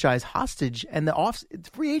the franchise hostage, and the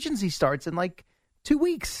free agency starts in like 2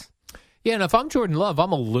 weeks. Yeah, and if I'm Jordan Love,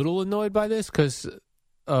 I'm a little annoyed by this because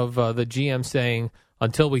of the GM saying,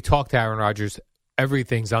 until we talk to Aaron Rodgers,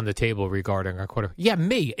 everything's on the table regarding our quarterback. Yeah,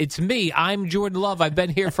 it's me. I'm Jordan Love. I've been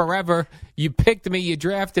here forever. You picked me. You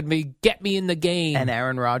drafted me. Get me in the game. And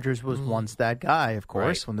Aaron Rodgers was once that guy, of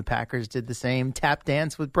course, when the Packers did the same tap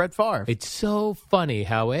dance with Brett Favre. It's so funny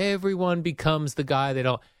how everyone becomes the guy they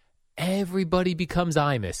don't. Everybody becomes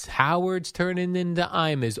Imus. Howard's turning into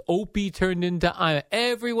Imus. Opie turned into Imus.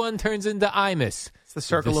 Everyone turns into Imus. It's the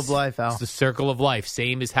circle of life, Al. It's the circle of life.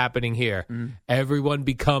 Same is happening here. Everyone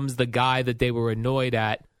becomes the guy that they were annoyed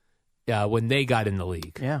at when they got in the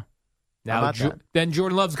league. Yeah. Now, then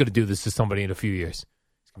Jordan Love's going to do this to somebody in a few years.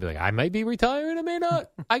 He's going to be like, I might be retiring, I may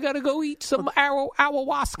not. I got to go eat some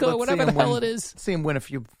ayahuasca, whatever the hell it is. See him win a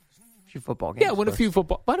few football games. Yeah, win a few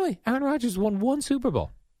football. By the way, Aaron Rodgers won one Super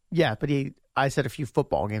Bowl. Yeah, but I said a few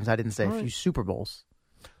football games. I didn't say a few Super Bowls.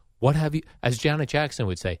 What have you, as Janet Jackson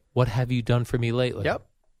would say, what have you done for me lately? Yep.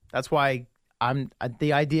 That's why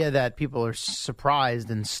the idea that people are surprised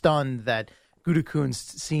and stunned that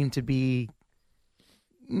Gutekunst seemed to be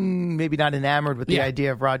maybe not enamored with the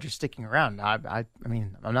idea of Rodgers sticking around. I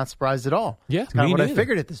mean, I'm not surprised at all. Yeah, it's kind of what I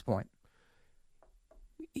figured at this point.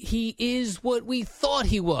 He is what we thought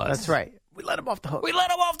he was. That's right. We let him off the hook. We let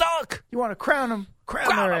him off the hook. You want to crown him?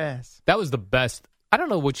 Crown their ass. That was the best. I don't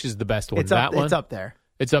know which is the best one. That one? It's up there.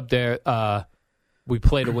 It's up there. We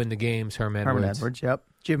play to win the games. Herman Edwards, yep.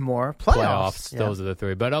 Jim Moore. Playoffs. Those are the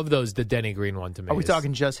three. But of those, the Denny Green one to me. Are we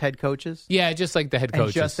talking just head coaches? Yeah, just like the head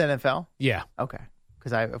coaches. And just NFL? Yeah. Okay.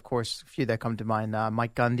 Because of course, a few that come to mind.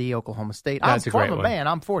 Mike Gundy, Oklahoma State. That's a great one. Man,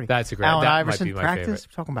 I'm 40. That's a great Allen that Iverson, might be my practice. favorite.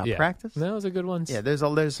 We're talking about practice. Those are good ones. Yeah, there's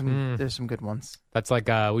some good ones. That's like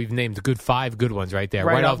we've named the five good ones right there,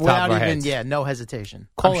 right off the top of our heads. Yeah, no hesitation.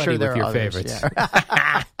 Call I'm sure Eddie there with are your others. favorites.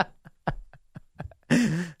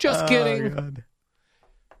 Yeah. Just kidding.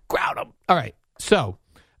 Ground them. All right. So,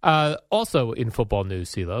 also in football news,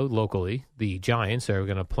 CeeLo, locally, the Giants are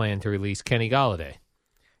going to plan to release Kenny Golladay.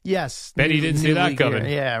 Yes. Bet he didn't see that coming.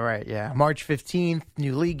 Year. Yeah, right. Yeah. March 15th,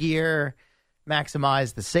 new league year,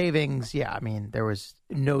 maximize the savings. Yeah, I mean, there was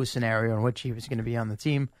no scenario in which he was going to be on the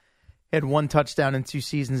team. He had 1 touchdown in 2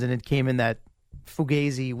 seasons, and it came in that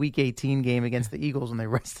Fugazi Week 18 game against the Eagles when they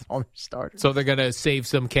rested all their starters. So they're going to save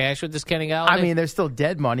some cash with this Kenny Golladay? I mean, there's still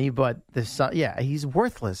dead money, but he's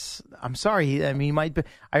worthless. I'm sorry. I mean, he might be.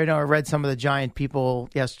 I know I read some of the Giant people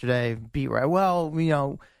yesterday beat right. Well,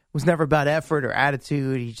 it was never about effort or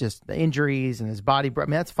attitude. He's just the injuries and his body. I mean,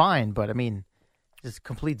 that's fine, but I mean, it's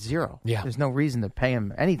complete zero. Yeah. There's no reason to pay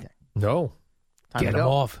him anything. No. Get him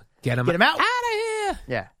off. Get him out. Out of here.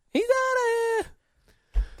 Yeah. He's out of here.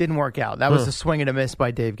 Didn't work out. That was a swing and a miss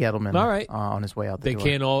by Dave Gettleman. All right. On his way out the door. They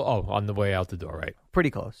can't on the way out the door, right? Pretty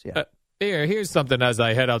close, yeah. Here's something as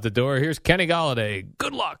I head out the door. Here's Kenny Golladay.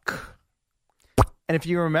 Good luck. And if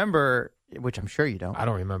you remember, which I'm sure you don't. I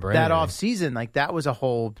don't remember that anything. offseason, like that was a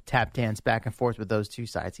whole tap dance back and forth with those two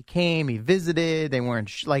sides. He came, he visited. They weren't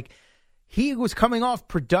he was coming off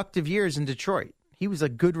productive years in Detroit. He was a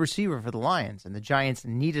good receiver for the Lions, and the Giants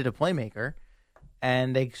needed a playmaker.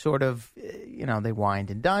 And they sort of, they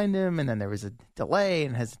wined and dined him, and then there was a delay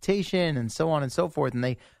and hesitation and so on and so forth. And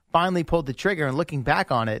they finally pulled the trigger. And looking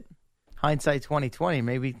back on it, hindsight 2020,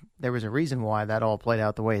 maybe there was a reason why that all played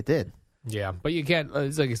out the way it did. Yeah, but you can't.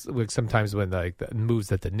 It's like sometimes when the moves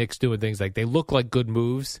that the Knicks do and things like they look like good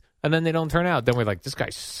moves, and then they don't turn out. Then we're like, this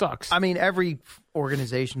guy sucks. I mean, every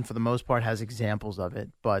organization for the most part has examples of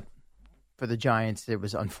it, but for the Giants, it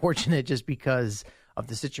was unfortunate just because of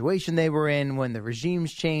the situation they were in when the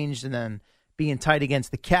regimes changed, and then being tight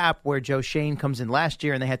against the cap, where Joe Shane comes in last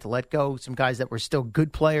year, and they had to let go some guys that were still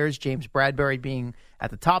good players. James Bradbury being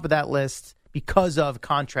at the top of that list because of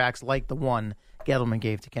contracts like the one Gettleman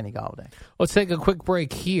gave to Kenny Golladay. Let's take a quick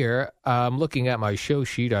break here. I'm looking at my show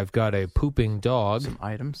sheet. I've got a pooping dog. Some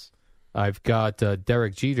items. I've got a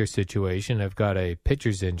Derek Jeter situation. I've got a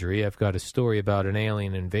pitcher's injury. I've got a story about an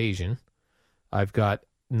alien invasion. I've got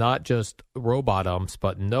not just robot umps,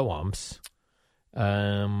 but no umps.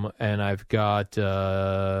 And I've got an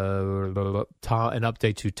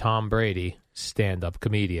update to Tom Brady, stand-up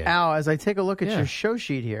comedian. Al, as I take a look at your show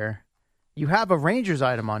sheet here, you have a Rangers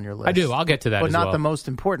item on your list. I do. I'll get to that but as not well. the most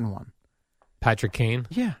important one. Patrick Kane?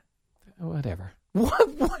 Yeah. Whatever.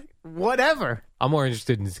 Whatever. I'm more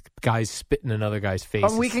interested in guys spitting in other guys'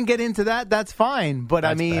 faces. We can get into that. That's fine. But,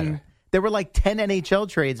 I mean, better. There were like 10 NHL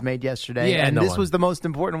trades made yesterday, and this was the most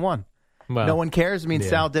important one. Well, no one cares. I mean,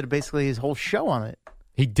 Sal did basically his whole show on it.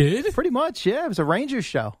 He did? Pretty much, yeah. It was a Rangers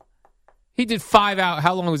show. He did 5 hours.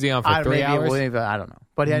 How long was he on for? 3 hours? I don't know.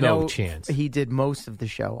 But I no know chance. He did most of the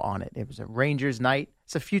show on it. It was a Rangers night.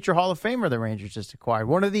 It's a future Hall of Famer the Rangers just acquired.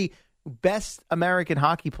 One of the best American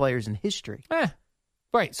hockey players in history.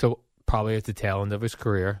 Right. So probably at the tail end of his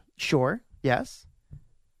career. Sure. Yes.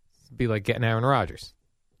 It'd be like getting Aaron Rodgers.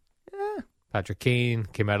 Yeah. Patrick Kane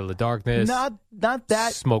came out of the darkness. Not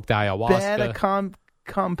that smoked ayahuasca. Bad a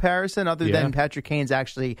comparison other than Patrick Kane's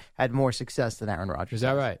actually had more success than Aaron Rodgers. Is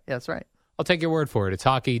that right? Yeah, that's right. I'll take your word for it. It's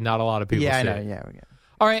hockey. Not a lot of people say I know. It. Yeah, we get it.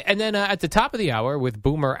 All right, and then at the top of the hour, with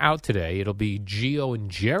Boomer out today, it'll be Gio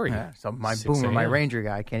and Jerry. So my Boomer, my Ranger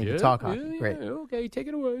guy, can't even talk hockey. Great. Okay, take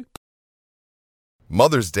it away.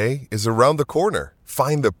 Mother's Day is around the corner.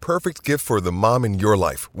 Find the perfect gift for the mom in your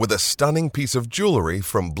life with a stunning piece of jewelry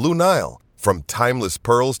from Blue Nile. From timeless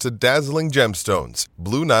pearls to dazzling gemstones,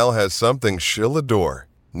 Blue Nile has something she'll adore.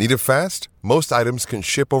 Need it fast? Most items can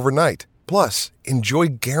ship overnight. Plus, enjoy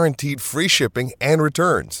guaranteed free shipping and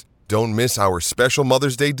returns. Don't miss our special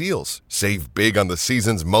Mother's Day deals. Save big on the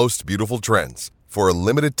season's most beautiful trends. For a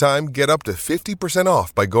limited time, get up to 50%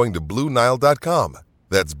 off by going to BlueNile.com.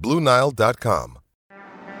 That's BlueNile.com.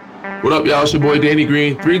 What up, y'all? It's your boy Danny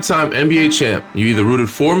Green, 3-time NBA champ. You either rooted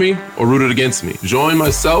for me or rooted against me. Join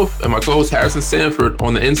myself and my co-host Harrison Sanford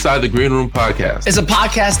on the Inside the Green Room podcast. It's a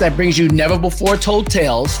podcast that brings you never-before-told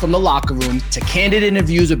tales from the locker room to candid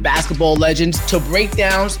interviews with basketball legends to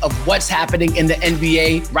breakdowns of what's happening in the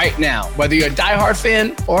NBA right now. Whether you're a diehard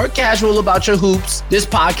fan or casual about your hoops, this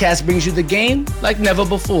podcast brings you the game like never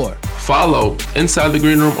before. Follow Inside the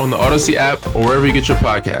Green Room on the Odyssey app or wherever you get your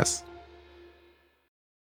podcasts.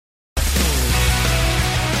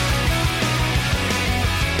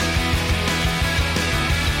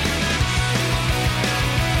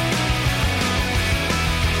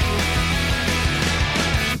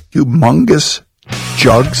 Humongous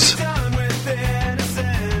jugs.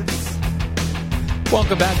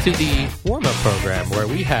 Welcome back to the warm-up program where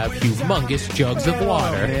we have humongous jugs of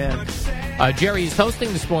water. Jerry is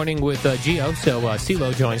hosting this morning with Gio, so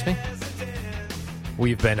CeeLo joins me.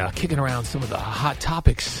 We've been kicking around some of the hot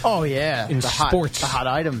topics. Oh, yeah. In sports. The hot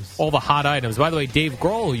items. All the hot items. By the way, Dave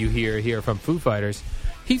Grohl, you hear here from Foo Fighters,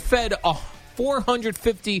 he fed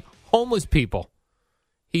 450 homeless people.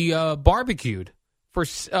 He barbecued for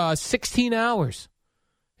 16 hours.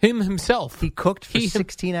 Himself. He cooked for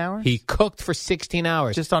 16 hours? He cooked for 16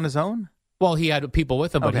 hours. Just on his own? Well, he had people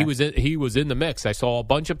with him, but he was in the mix. I saw a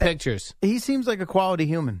bunch of pictures. He seems like a quality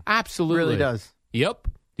human. Absolutely. Really does. Yep.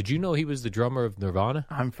 Did you know he was the drummer of Nirvana?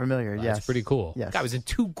 I'm familiar, yes. That's pretty cool. Yes. Guy was in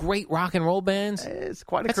 2 great rock and roll bands. It's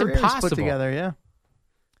quite a That's career impossible. put together, yeah.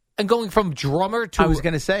 And going from drummer to I was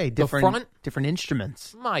going to say, different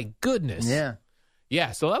instruments. My goodness. Yeah.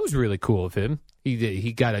 Yeah, so that was really cool of him.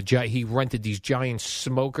 He rented these giant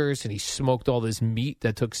smokers and he smoked all this meat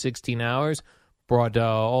that took 16 hours. Brought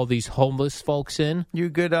all these homeless folks in. You a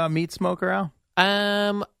good meat smoker, Al?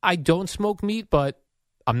 I don't smoke meat, but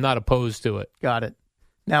I'm not opposed to it. Got it.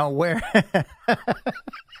 Now where?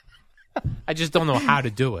 I just don't know how to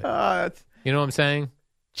do it. You know what I'm saying?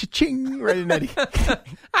 Cha-ching! Right in Eddie.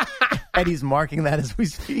 Eddie's marking that as we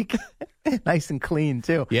speak. Nice and clean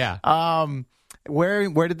too. Yeah.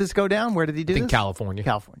 Where did this go down? Where did he do this? In California.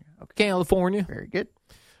 California. Okay. California. Very good.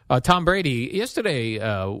 Tom Brady, yesterday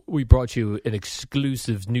we brought you an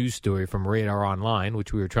exclusive news story from Radar Online,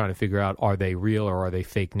 which we were trying to figure out, are they real or are they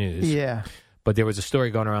fake news? Yeah. But there was a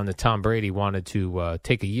story going around that Tom Brady wanted to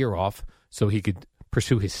take a year off so he could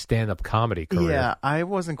pursue his stand-up comedy career. Yeah, I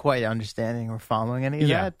wasn't quite understanding or following any of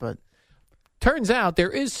that, but turns out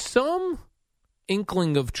there is some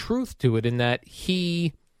inkling of truth to it in that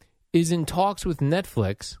he is in talks with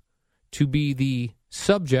Netflix to be the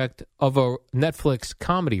subject of a Netflix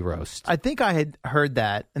comedy roast. I think I had heard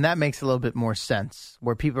that, and that makes a little bit more sense,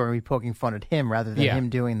 where people are going to be poking fun at him rather than him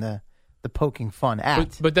doing the poking fun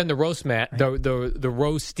at. But then the roast the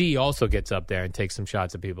roastee also gets up there and takes some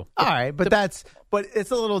shots at people. All right, but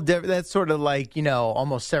it's a little different. That's sort of like,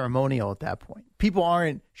 almost ceremonial at that point. People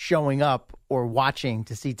aren't showing up or watching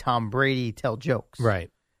to see Tom Brady tell jokes. Right.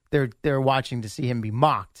 They're watching to see him be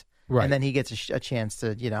mocked. Right. And then he gets a chance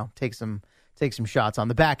to, take some shots on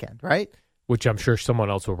the back end, right? Which I'm sure someone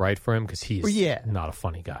else will write for him because he's not a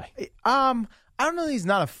funny guy. I don't know that he's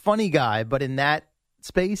not a funny guy, but in that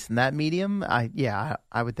space, in that medium, I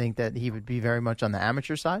would think that he would be very much on the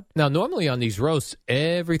amateur side. Now, normally on these roasts,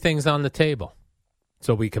 everything's on the table.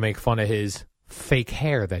 So we can make fun of his fake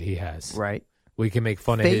hair that he has. Right. We can make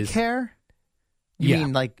fun of his... Fake hair? You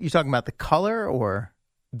mean like, you're talking about the color or...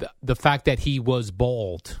 The fact that he was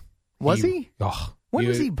bald. Was he? Oh, when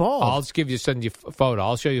was he bald? I'll just send you a photo.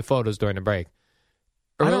 I'll show you photos during the break.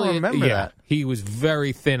 I don't remember that. He was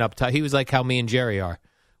very thin up top. He was like how me and Jerry are,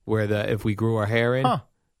 where if we grew our hair in,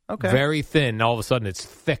 okay, very thin, and all of a sudden it's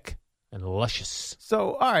thick and luscious.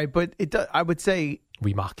 So, all right, but I would say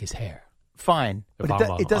we mock his hair. Fine, but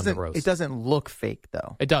it doesn't. It doesn't look fake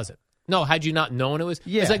though. It doesn't. No, had you not known it was,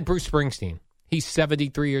 it's like Bruce Springsteen. He's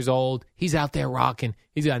 73 years old. He's out there rocking.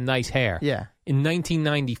 He's got nice hair. Yeah. In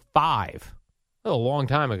 1995, a long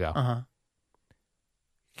time ago,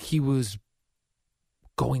 he was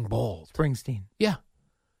going bald. Springsteen. Yeah.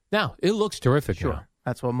 Now, it looks terrific. Sure. Now.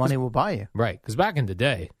 That's what money will buy you. Right. Because back in the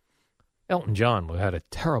day, Elton John had a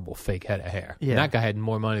terrible fake head of hair. Yeah. And that guy had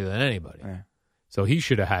more money than anybody. Yeah. So he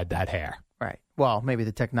should have had that hair. Right. Well, maybe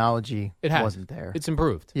the technology wasn't there. It's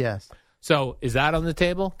improved. Yes. So is that on the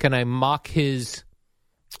table? Can I mock his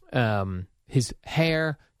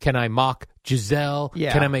hair? Can I mock Giselle?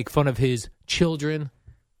 Yeah. Can I make fun of his children?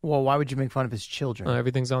 Well, why would you make fun of his children?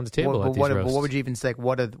 Everything's on the table at these what roasts. would you even say?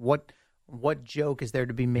 What joke is there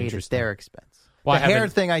to be made at their expense? Well, the hair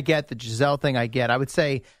thing I get, the Giselle thing I get. I would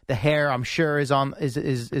say the hair I'm sure is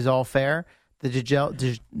all fair.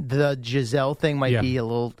 the Giselle thing might be a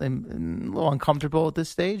little uncomfortable at this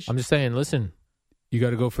stage. I'm just saying, listen, you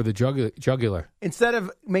got to go for the jugular. Instead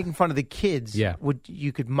of making fun of the kids,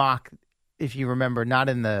 you could mock, if you remember, not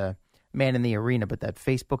in the Man in the Arena, but that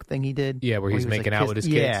Facebook thing he did. Yeah, where he's making out with his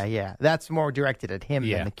kids. Yeah. That's more directed at him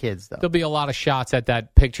than the kids, though. There'll be a lot of shots at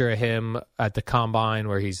that picture of him at the combine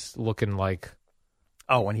where he's looking like...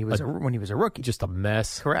 Oh, when he was a rookie. Just a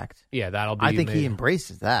mess. Correct. Yeah, that'll be... I think he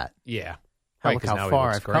embraces that. Yeah. Look how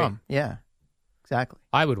far I've come. Yeah, exactly.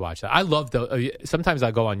 I would watch that. I love those. Sometimes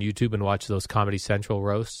I go on YouTube and watch those Comedy Central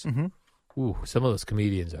roasts. Mm-hmm. Ooh, some of those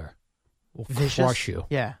comedians will vicious. Crush you.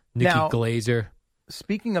 Yeah. Nikki Glazer.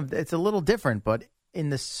 Speaking of, it's a little different, but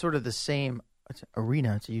in this sort of the same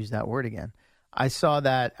arena, to use that word again, I saw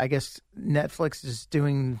that, I guess Netflix is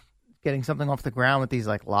getting something off the ground with these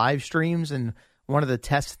like live streams, and one of the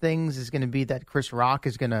test things is going to be that Chris Rock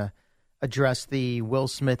is going to address the Will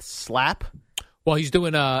Smith slap. Well, he's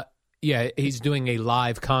doing a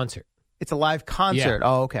live concert. It's a live concert. Yeah.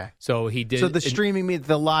 Oh, okay. So he did. So the streaming means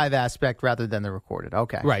the live aspect rather than the recorded.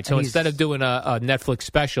 Okay. Right. So instead of doing a Netflix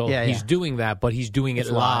special, he's doing that, but he's doing it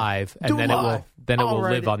live, and then it will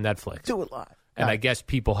live on Netflix. Do it live. And I guess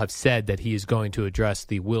people have said that he is going to address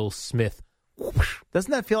the Will Smith.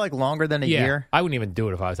 Doesn't that feel like longer than a year? I wouldn't even do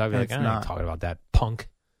it if I was. I'd be like, I'm not talking about that punk.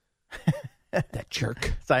 That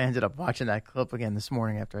jerk. So I ended up watching that clip again this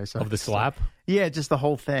morning after I saw of the slap. Yeah, just the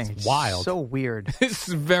whole thing. It's wild. So weird. It's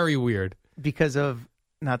very weird because of,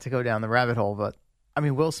 not to go down the rabbit hole, but I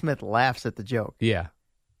mean, Will Smith laughs at the joke. Yeah,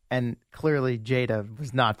 and clearly Jada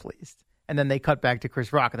was not pleased. And then they cut back to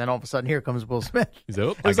Chris Rock, and then all of a sudden, here comes Will Smith.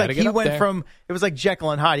 It was like he went from, it was like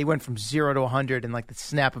Jekyll and Hyde. He went from 0 to 100 in like the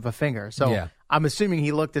snap of a finger. So I'm assuming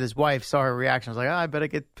he looked at his wife, saw her reaction, was like, I better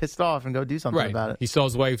get pissed off and go do something about it. He saw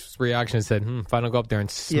his wife's reaction and said, if I don't go up there and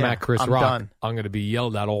smack Chris Rock, done. I'm going to be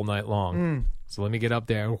yelled at all night long. So let me get up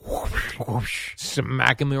there and whoosh,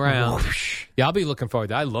 smack him around. Yeah, I'll be looking forward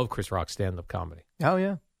to that. I love Chris Rock's stand-up comedy. Oh,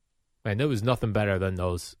 yeah. Man, there was nothing better than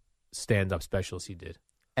those stand-up specials he did.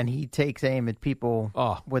 And he takes aim at people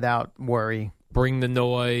without worry. Bring the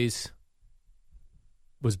Noise.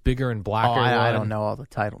 Was bigger and blacker. I don't know all the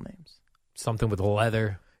title names. Something with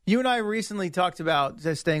leather. You and I recently talked about,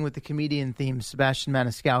 staying with the comedian theme, Sebastian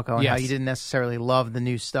Maniscalco, and how you didn't necessarily love the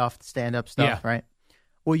new stuff, the stand-up stuff, right?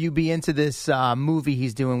 Will you be into this movie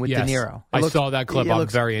he's doing with De Niro? I saw that clip. I'm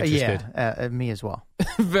very interested. Yeah, me as well.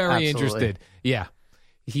 Very interested. Yeah.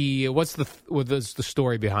 What's the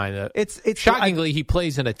story behind it? It's shockingly he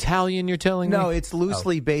plays an Italian. You're telling me? No, it's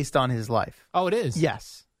loosely based on his life. Oh, it is.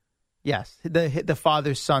 Yes. The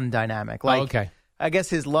father son dynamic. Like, okay. I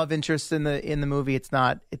guess his love interest in the movie. It's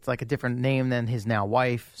like a different name than his now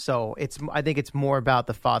wife. So I think it's more about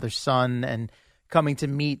the father son and coming to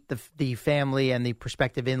meet the family and the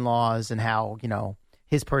prospective in-laws, and how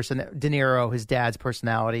his De Niro, his dad's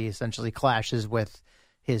personality, essentially clashes with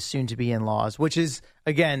his soon-to-be in-laws, which is,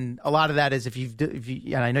 again, a lot of that is if you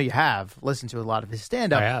and I know you have listened to a lot of his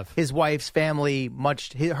stand-up. I have. His wife's family,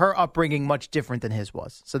 her upbringing, much different than his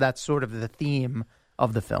was. So that's sort of the theme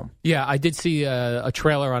of the film. Yeah, I did see a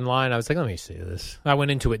trailer online. I was like, let me see this. I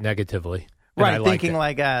went into it negatively. Right, thinking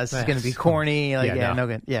like, this is going to be corny. Like, no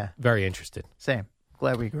good. Yeah. Very interested. Same.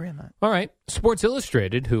 Glad we agree on that. All right. Sports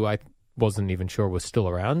Illustrated, who I wasn't even sure was still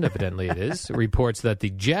around, evidently it is, reports that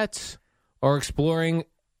the Jets are exploring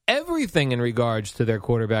everything in regards to their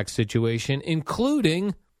quarterback situation,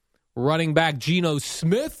 including running back Geno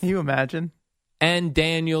Smith. Can you imagine? And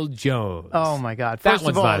Daniel Jones. Oh, my God. First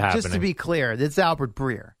of all, not happening. Just to be clear, it's Albert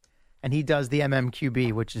Breer, and he does the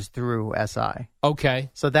MMQB, which is through SI. Okay.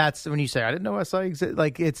 So that's when you say, I didn't know SI existed.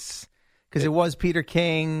 Like, it's because it was Peter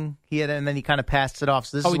King. And then he kind of passed it off.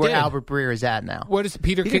 So this is where Albert Breer is at now. What is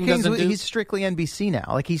Peter King doesn't do? He's strictly NBC now.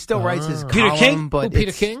 Like, he still writes his Peter column, King? but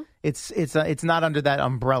Peter King? It's not under that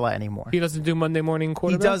umbrella anymore. He doesn't do Monday Morning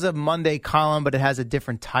Quarterback? He does a Monday column, but it has a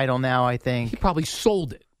different title now, I think. He probably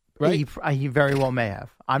sold it, right? He very well may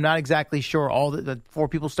have. I'm not exactly sure. Before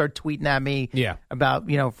people start tweeting at me about,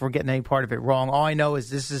 for getting any part of it wrong, all I know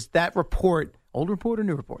is this is that report, old report or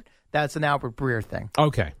new report, that's an Albert Breer thing.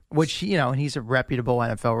 Okay. Which, and he's a reputable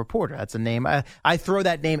NFL reporter. That's a name. I throw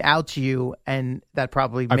that name out to you, and that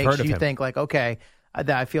probably makes you think like, okay,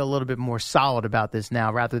 I feel a little bit more solid about this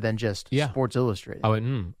now rather than just Sports Illustrated.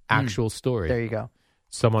 Oh, actual story. There you go.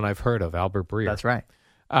 Someone I've heard of, Albert Breer. That's right.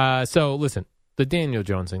 So, listen, the Daniel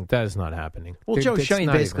Jones thing, that is not happening. Well, Joe Schoen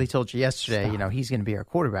basically told you yesterday, he's going to be our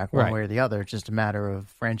quarterback one way or the other. It's just a matter of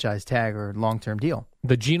franchise tag or long-term deal.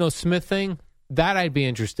 The Geno Smith thing, that I'd be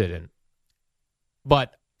interested in.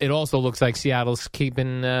 But it also looks like Seattle's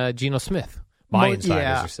keeping Geno Smith. My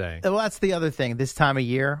insiders are saying. Well, that's the other thing. This time of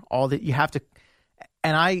year, you have to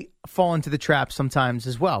And I fall into the trap sometimes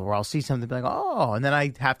as well, where I'll see something like, oh, and then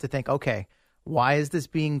I have to think, okay, why is this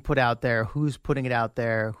being put out there? Who's putting it out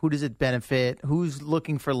there? Who does it benefit? Who's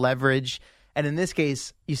looking for leverage? And in this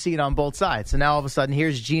case, you see it on both sides. So now all of a sudden,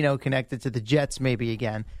 here's Geno connected to the Jets maybe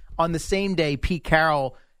again. On the same day, Pete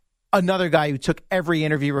Carroll, another guy who took every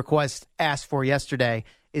interview request asked for yesterday,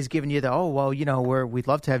 is giving you the, we'd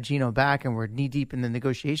love to have Geno back and we're knee deep in the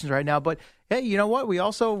negotiations right now. But hey, you know what?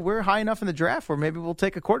 We're high enough in the draft where maybe we'll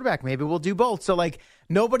take a quarterback. Maybe we'll do both. So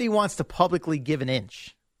nobody wants to publicly give an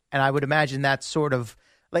inch. And I would imagine that's sort of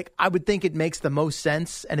I would think it makes the most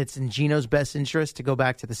sense and it's in Geno's best interest to go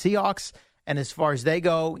back to the Seahawks. And as far as they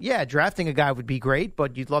go, yeah, drafting a guy would be great,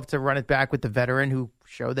 but you'd love to run it back with the veteran who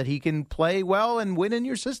showed that he can play well and win in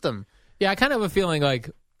your system. Yeah, I kind of have a feeling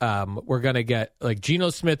we're going to get Geno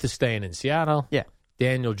Smith is staying in Seattle. Yeah.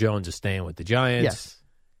 Daniel Jones is staying with the Giants. Yes.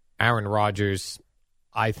 Aaron Rodgers,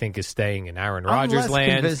 I think, is staying in Aaron I'm Rodgers less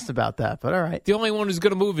land. Convinced about that, but all right. The only one who's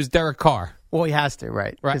going to move is Derek Carr. Well, he has to,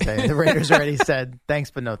 right? Right. The Raiders already said, thanks,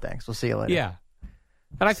 but no thanks. We'll see you later. Yeah.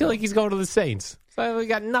 And I feel like he's going to the Saints. So we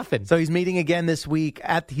got nothing. So he's meeting again this week.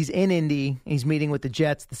 He's in Indy. He's meeting with the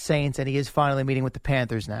Jets, the Saints, and he is finally meeting with the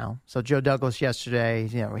Panthers now. So Joe Douglas yesterday,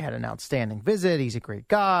 we had an outstanding visit. He's a great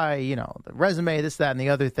guy, the resume, this, that, and the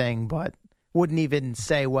other thing, but wouldn't even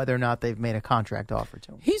say whether or not they've made a contract offer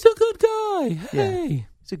to him. He's a good guy. Hey. Yeah.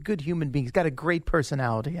 He's a good human being. He's got a great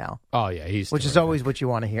personality, Al. Oh, yeah. Which is always what you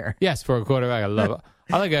want to hear. Yes, for a quarterback. I love it.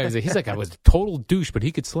 I like guys. He's I was a total douche, but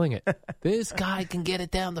he could sling it. This guy can get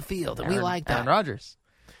it down the field, and we like that. Aaron Rodgers.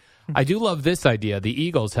 I do love this idea. The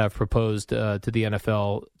Eagles have proposed to the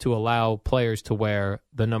NFL to allow players to wear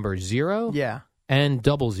the number 0 and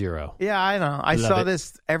 00. Yeah, I know. I saw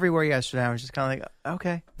this everywhere yesterday. I was just kind of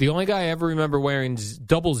okay. The only guy I ever remember wearing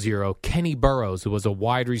 00, Kenny Burrows, who was a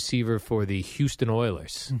wide receiver for the Houston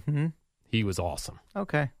Oilers. Mm-hmm. He was awesome.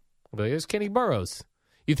 Okay. But here's Kenny Burrows.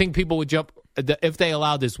 You think people would jump, if they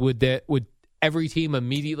allowed this, would every team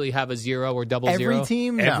immediately have a 0 or 00? Every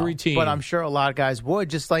team? Every no. team. But I'm sure a lot of guys would,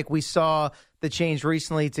 just like we saw the change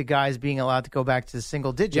recently to guys being allowed to go back to the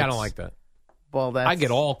single digits. Yeah, I don't like that. Well, I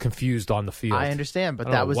get all confused on the field. I understand,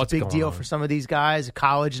 but that was a big deal for some of these guys,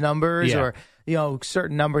 college numbers or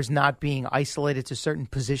certain numbers not being isolated to certain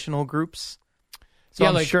positional groups. So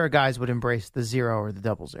I'm sure guys would embrace the 0 or the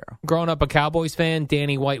 00. Growing up a Cowboys fan,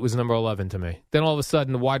 Danny White was number 11 to me. Then all of a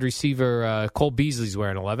sudden, the wide receiver Cole Beasley's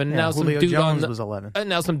wearing 11. Yeah, now Julio Jones was 11. And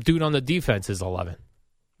now some dude on the defense is 11.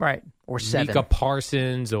 Right, or 7. Micah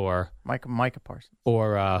Parsons or Micah Parsons.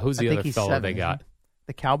 Or who's the other fellow 7, they got?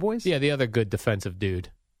 The Cowboys? Yeah, the other good defensive dude.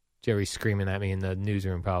 Jerry's screaming at me in the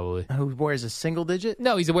newsroom probably. Who wears a single digit?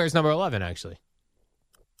 No, he wears number 11 actually.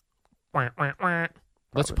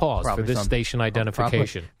 Let's pause for this station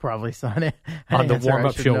identification. Probably Sonny. On the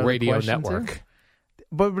warm-up show radio network. Too.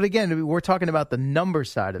 But again, we're talking about the number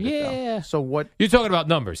side of it, though. So what... You're talking about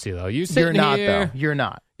numbers, though. You're not, here. though. You're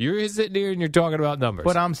not. You're sitting here and you're talking about numbers.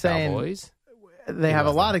 But I'm saying... Cowboys. They have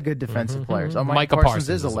a lot of good defensive players. Oh, Micah Parsons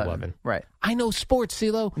is 11. Right. I know sports,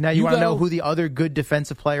 CeeLo. Now, you want to know who the other good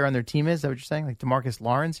defensive player on their team is? Is that what you're saying? Like DeMarcus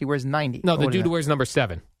Lawrence? He wears 90. No, the dude who wears number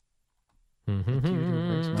 7.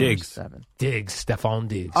 Diggs. Stephon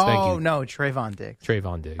Diggs. Oh, Thank you. no, Trayvon Diggs.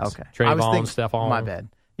 Trayvon Diggs. Okay. Stephon. My bad.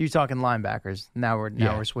 You're talking linebackers. Now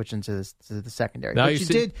we're switching to the secondary. Now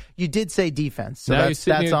but you did say defense, so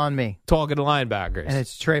that's on me. Talking to linebackers. And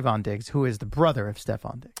it's Trayvon Diggs, who is the brother of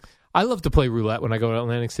Stephon Diggs. I love to play roulette when I go to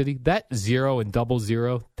Atlantic City. That 0 and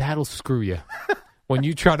 00, that'll screw you. When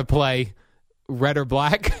you try to play red or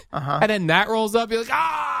black, and then that rolls up, you're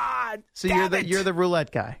like, So you're the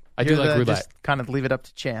roulette guy. I do like roulette. Just kind of leave it up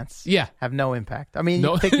to chance. Yeah. Have no impact. I mean,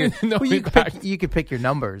 no, you could pick your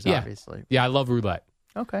numbers, obviously. Yeah, I love roulette.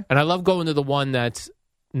 Okay. And I love going to the one that's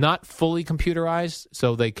not fully computerized,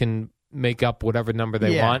 so they can make up whatever number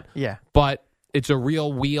they want. Yeah. But it's a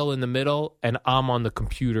real wheel in the middle, and I'm on the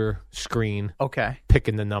computer screen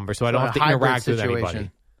picking the number, so I don't have to interact with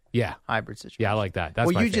anybody. Yeah. Hybrid situation. Yeah, I like that. That's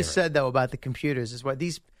what my you favorite. just said, though, about the computers is what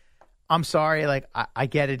these – I'm sorry. I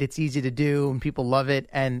get it. It's easy to do, and people love it.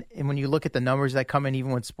 And when you look at the numbers that come in,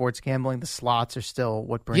 even with sports gambling, the slots are still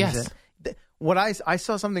what brings it. What I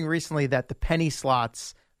saw something recently that the penny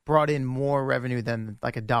slots brought in more revenue than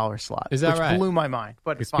like a dollar slot. Is that which right? Blew my mind.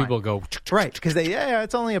 But because people go right because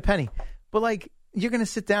it's only a penny. But you're going to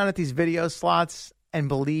sit down at these video slots and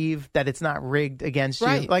believe that it's not rigged against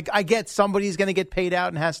you. I get somebody's going to get paid out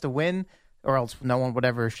and has to win, or else no one would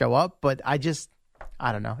ever show up. But I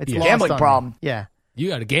don't know. It's a gambling problem. Yeah. You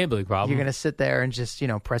got a gambling problem. You're going to sit there and just,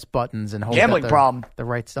 press buttons and hope gambling that problem. The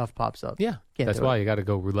right stuff pops up. Yeah. That's why you got to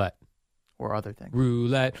go roulette. or other things.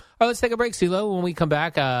 Roulette. All right, let's take a break, CeeLo. When we come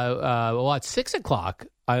back, at 6 o'clock,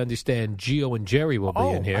 I understand Gio and Jerry will be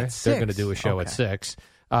in here. They're going to do a show at 6.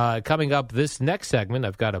 Coming up this next segment,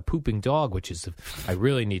 I've got a pooping dog, which is I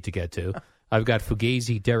really need to get to. I've got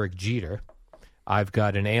Fugazi Derek Jeter. I've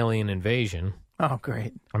got an alien invasion. Oh,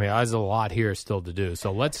 great. I mean, there's a lot here still to do.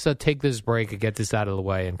 So let's take this break and get this out of the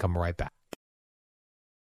way and come right back.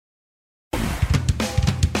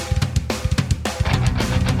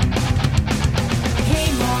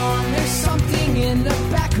 Hey, Mom, there's something in the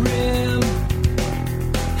back room.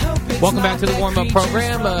 Welcome back to the warm-up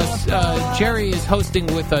program. Jerry is hosting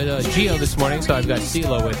with Gio this morning, so I've got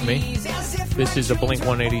CeeLo with me. This is a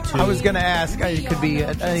Blink-182. I was going to ask, it could be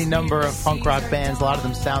any number of punk rock bands. A lot of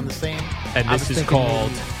them sound the same. And this is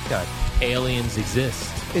called Aliens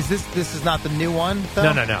Exist. Is this is not the new one,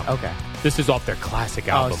 though? No. Okay. This is off their classic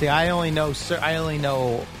album. Oh, see, I only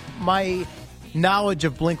know my knowledge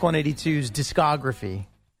of Blink-182's discography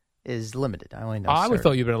is limited. I only know. I would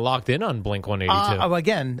thought you'd been locked in on Blink-182.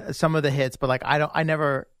 Again, some of the hits, but like I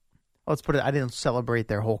never. Let's put it. I didn't celebrate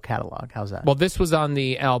their whole catalog. How's that? Well, this was on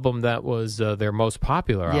the album that was their most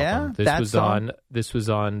popular album. Yeah, This was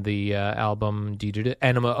on the album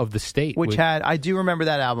Enema of the State, which had I do remember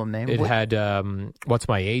that album name. It had What's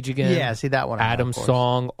My Age Again? Yeah, see that one. Adam's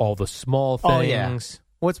Song, All the Small Things. Oh, yeah.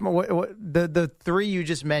 The three you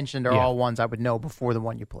just mentioned are all ones I would know before the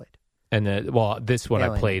one you played. And this one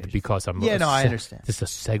I played because I'm. I understand. This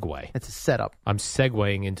is a segue. It's a setup. I'm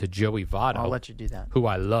segueing into Joey Votto. I'll let you do that. Who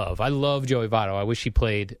I love. I love Joey Votto. I wish he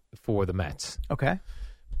played for the Mets. Okay.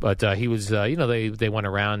 But he was, they went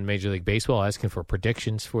around Major League Baseball asking for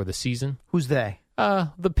predictions for the season. Who's they?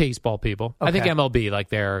 The baseball people. Okay. I think MLB, like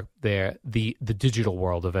they're the digital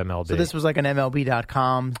world of MLB. So this was like an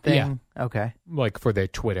MLB.com thing? Yeah. Okay. Like for their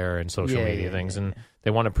Twitter and social media things. And they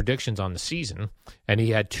wanted predictions on the season. And he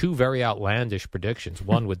had two very outlandish predictions.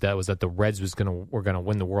 One was that the Reds were going to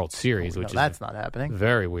win the World Series, which is that's not happening.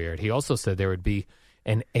 Very weird. He also said there would be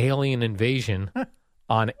an alien invasion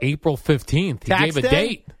on April 15th. He gave a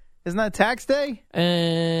date. Isn't that tax day?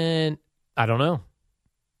 And I don't know.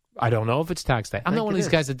 I don't know if it's tax day. I'm not one of these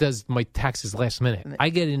guys that does my taxes last minute. I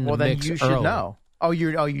get in the mix then you should early. know.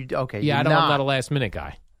 Okay. Yeah, I'm not a last minute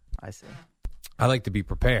guy. I see. I like to be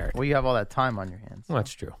prepared. Well, you have all that time on your hands. Well,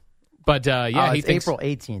 that's true. But he thinks April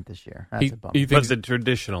 18th this year. That's a bummer. But the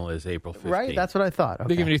traditional is April 15th. Right? That's what I thought. Okay.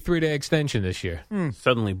 They're giving you a 3-day extension this year.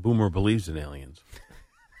 Suddenly, Boomer believes in aliens.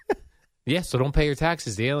 Yeah, so don't pay your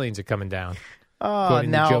taxes. The aliens are coming down.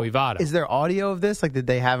 According to Joey Votto. Is there audio of this? Like, did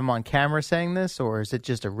they have him on camera saying this, or is it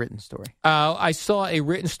just a written story? I saw a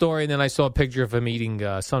written story, and then I saw a picture of him eating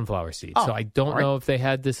sunflower seeds. So I don't know if they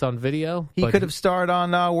had this on video. He could have starred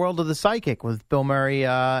on World of the Psychic with Bill Murray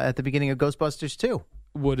at the beginning of Ghostbusters 2.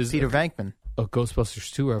 What is Peter Venkman? A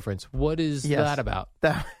Ghostbusters 2 reference. What is that about?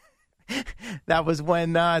 That was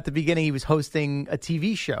when, at the beginning, he was hosting a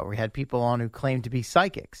TV show where he had people on who claimed to be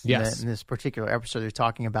psychics. Yes. In this particular episode, they're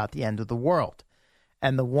talking about the end of the world.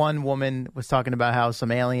 And the one woman was talking about how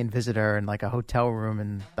some alien visitor in like a hotel room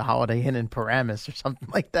in the Holiday Inn in Paramus or something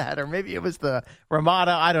like that. Or maybe it was the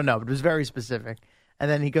Ramada. I don't know, but it was very specific. And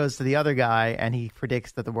then he goes to the other guy and he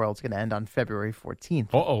predicts that the world's going to end on February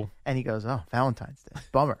 14th. Uh-oh. And he goes, Valentine's Day.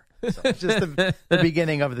 Bummer. So it's just the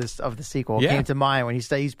beginning of the sequel came to mind when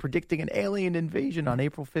he's predicting an alien invasion on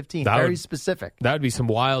April 15th. Very specific. That would be some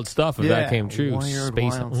wild stuff if that came true. Weird,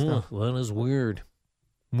 wild stuff. That is weird.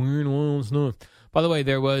 Weird, wild stuff. By the way,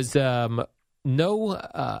 there was no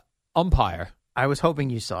umpire. I was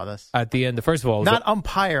hoping you saw this. At the end, first of all... Not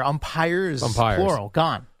umpires, plural,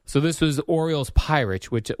 gone. So this was Orioles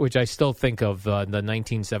Pirates, which I still think of the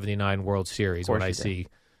 1979 World Series when I see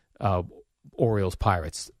Orioles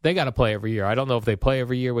Pirates. They got to play every year. I don't know if they play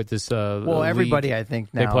every year with this everybody, league. I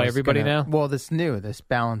think, now. They play everybody now? Well, this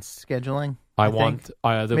balanced scheduling.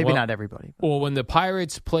 Maybe not everybody. Well, when the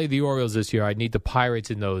Pirates play the Orioles this year, I need the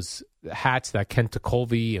Pirates in those hats that Kent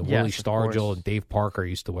Tekulve and Willie Stargell and Dave Parker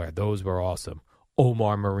used to wear. Those were awesome.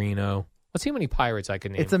 Omar Marino. Let's see how many Pirates I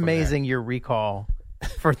can name. It's amazing your recall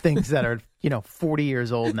for things that are 40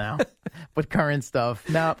 years old now, but current stuff.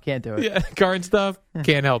 Nope, can't do it. Yeah, current stuff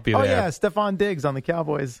can't help you. Oh there. yeah, Stephon Diggs on the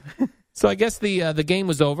Cowboys. So I guess the game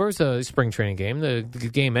was over. It's a spring training game. The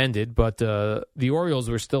game ended, but the Orioles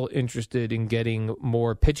were still interested in getting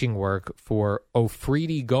more pitching work for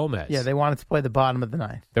Ofridi Gomez. Yeah, they wanted to play the bottom of the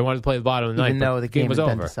ninth. Even though the game was had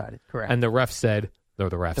been over. Decided. Correct. And the ref said,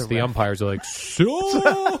 the umpires are like,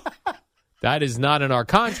 so that is not in our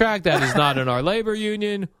contract. That is not in our labor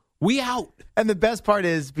union. We out. And the best part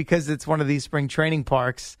is because it's one of these spring training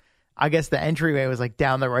parks, I guess the entryway was like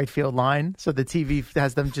down the right field line. So the TV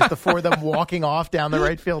has them just the four of them walking off down the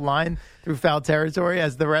right field line through foul territory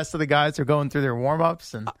as the rest of the guys are going through their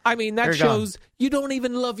warm-ups. And I mean, that shows you don't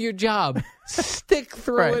even love your job. Stick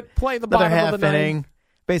through it. Play the Another bottom half of the inning. ninth.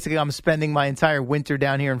 Basically, I'm spending my entire winter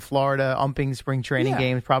down here in Florida, umping spring training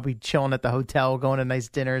games, probably chilling at the hotel, going to nice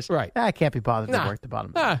dinners. Right. I can't be bothered to work the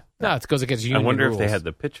bottom. No, it goes against union I wonder rules. if they had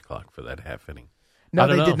the pitch clock for that half inning. No,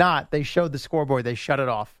 they did not. They showed the scoreboard. They shut it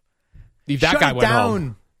off. That Shut guy it went down.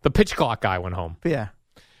 home. The pitch clock guy went home. Yeah.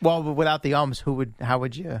 Well, but without the umps, how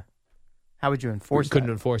would you enforce Couldn't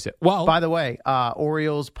that? enforce it. Well, By the way,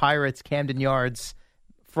 Orioles, Pirates, Camden Yards,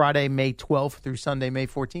 Friday, May 12th through Sunday, May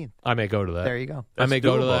 14th. I may go to that. There you go. I may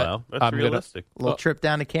go to that. Al. That's realistic. A little trip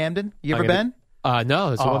down to Camden. You ever been?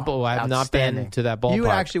 No, it's I have not been outstanding. to that ballpark. You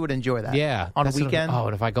actually would enjoy that. Yeah. On a That's what weekend.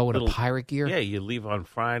 and if I go in a pirate gear? Yeah, you leave on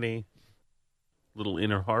Friday. Little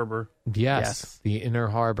Inner Harbor. Yes, the Inner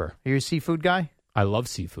Harbor. Are you a seafood guy? I love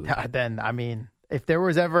seafood. Then, I mean, if there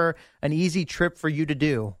was ever an easy trip for you to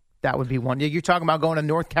do, that would be one. You're talking about going to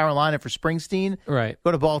North Carolina for Springsteen. Right.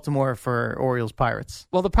 Go to Baltimore for Orioles Pirates.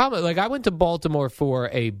 Well, the problem, I went to Baltimore for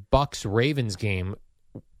a Bucks-Ravens game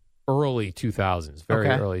early 2000s, very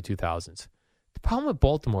early 2000s. The problem with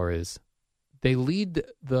Baltimore is they lead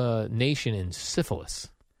the nation in syphilis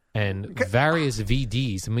and various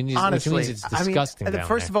VDs. I mean, Honestly, which means it's disgusting down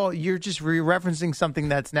first there. of all, you're just re-referencing something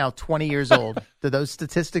that's now 20 years old. Do those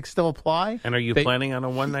statistics still apply? And are you planning on a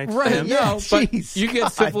one-night Right, stand? yeah. No, but Jeez, you get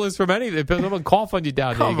God. syphilis from anything. If someone cough on you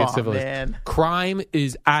down there, you Come get on, syphilis. man. Crime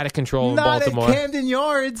is out of control Not in Baltimore. at Camden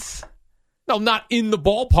Yards. No, not in the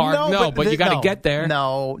ballpark. But you got to get there.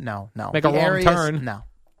 No. Make a wrong turn. No.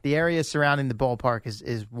 The area surrounding the ballpark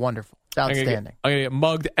is wonderful. It's I'm outstanding. going to get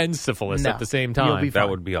mugged and syphilis No, at the same you'll time. be fine. That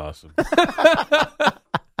would be awesome.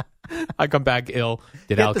 I come back ill.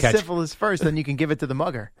 Did Get Al the catch syphilis first, then you can give it to the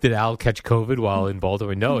mugger. Did Al catch COVID while in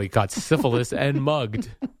Baltimore? No, he got syphilis and mugged.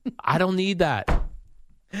 I don't need that.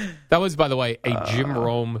 That was, by the way, a Jim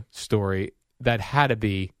Rome story that had to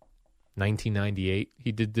be 1998.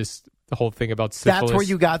 He did the whole thing about syphilis. That's where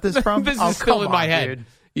you got this from? This Oh, is still come in my on, head. dude.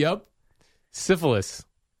 Yep. Syphilis.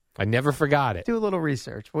 I never forgot it. Do a little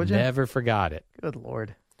research, would you? Never forgot it. Good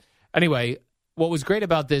Lord. Anyway, what was great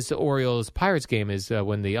about this Orioles-Pirates game is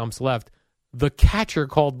when the umps left, the catcher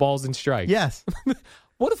called balls and strikes. Yes.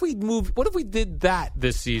 What if we did that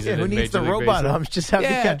this season? Who in needs Major the League robot Baseball? umps? Just have the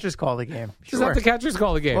Yeah. catchers call the game. Just have the catchers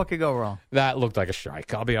call the game. What could go wrong? That looked like a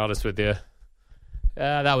strike. I'll be honest with you.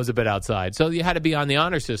 That was a bit outside. So you had to be on the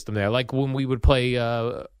honor system there. Like when we would play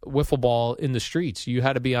wiffle ball in the streets, you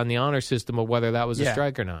had to be on the honor system of whether that was a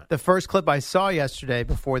strike or not. The first clip I saw yesterday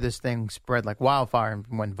before this thing spread like wildfire and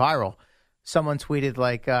went viral, someone tweeted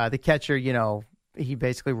like the catcher, he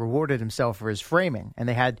basically rewarded himself for his framing. And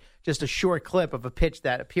they had just a short clip of a pitch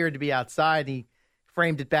that appeared to be outside. He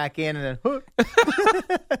framed it back in and then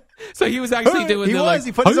So he was actually doing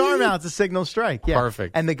he put his arm out to signal strike. Yeah.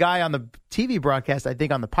 Perfect. And the guy on the TV broadcast, I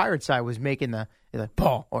think on the Pirate side, was making the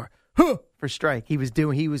ball or huh for strike. He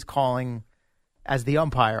was calling as the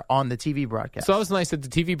umpire on the TV broadcast. So it was nice that the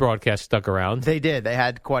TV broadcast stuck around. They did. They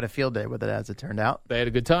had quite a field day with it, as it turned out. They had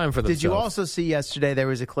a good time for themselves. Did you also see yesterday there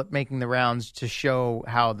was a clip making the rounds to show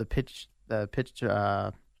how the pitch,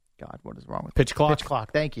 God, what is wrong with pitch clock? Pitch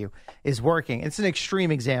clock, thank you, is working. It's an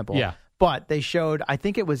extreme example. Yeah. But they showed, I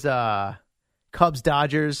think it was Cubs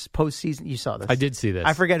Dodgers postseason. You saw this. I did see this.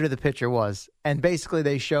 I forget who the pitcher was. And basically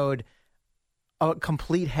they showed a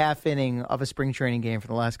complete half inning of a spring training game for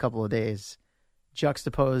the last couple of days,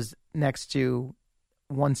 juxtaposed next to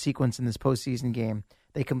one sequence in this postseason game.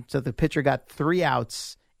 So the pitcher got 3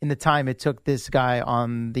 outs in the time it took this guy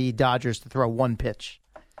on the Dodgers to throw one pitch.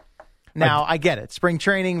 Now, I get it. Spring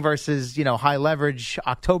training versus, high leverage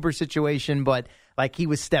October situation, but like he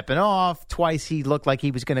was stepping off. Twice he looked like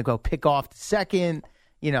he was going to go pick off the second.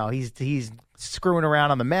 He's screwing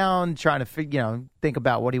around on the mound, trying to think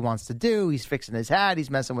about what he wants to do. He's fixing his hat. He's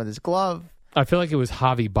messing with his glove. I feel like it was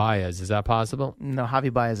Javi Baez. Is that possible? No,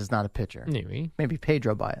 Javi Baez is not a pitcher. Maybe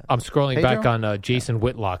Pedro Baez. I'm scrolling Pedro? back on Jason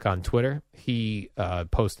Whitlock on Twitter. He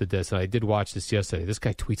posted this, and I did watch this yesterday. This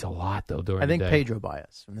guy tweets a lot, though, during the day. I think Pedro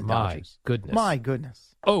Baez from the Dodgers. Goodness. My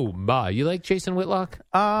goodness. Oh, my. You like Jason Whitlock?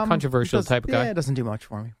 Controversial type of guy? Yeah, it doesn't do much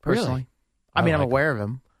for me, personally. Really? I mean, I'm aware of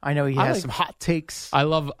him. I know he has some hot takes. I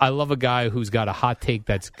love a guy who's got a hot take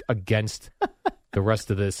that's against the rest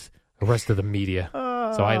of the media.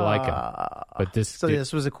 So I like him. But this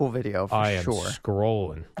was a cool video for I sure. am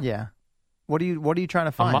scrolling. Yeah. What are you trying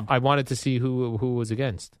to find? I wanted to see who was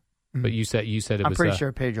against. But you said it was. I'm pretty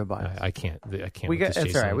sure Pedro Baez. I can't.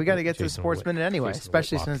 It's all right. We got to get to the Sports Minute anyway, Jason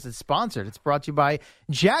especially Whitlock. since it's sponsored. It's brought to you by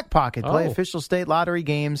Jackpocket. Play official state lottery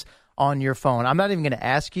games on your phone. I'm not even going to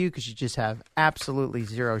ask you because you just have absolutely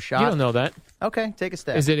zero shot. You don't know that. Okay, take a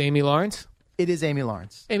step. Is it Amy Lawrence? It is Amy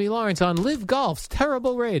Lawrence. Amy Lawrence on Live Golf's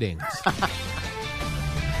terrible ratings.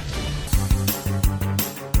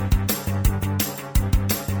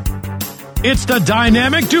 It's the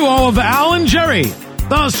dynamic duo of Al and Jerry,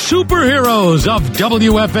 the superheroes of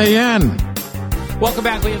WFAN. Welcome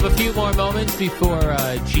back. We have a few more moments before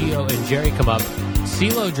Gio and Jerry come up.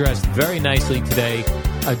 CeeLo dressed very nicely today.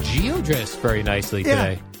 Gio dressed very nicely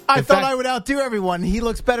today. I thought I would outdo everyone. He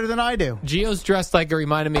looks better than I do. Gio's dressed like it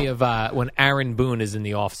reminded me of when Aaron Boone is in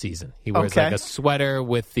the off season. He wears like a sweater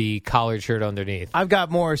with the collared shirt underneath. I've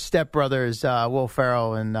got more Step Brothers, Will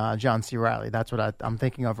Ferrell and John C. Reilly. That's what I'm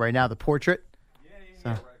thinking of right now. The portrait.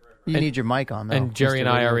 Right. You need your mic on, though. And Jerry and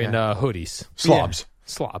I are in hoodies. Slobs.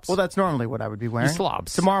 Slobs. Well, that's normally what I would be wearing.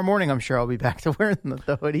 Slobs. Tomorrow morning, I'm sure I'll be back to wearing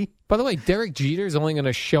the hoodie. By the way, Derek Jeter is only going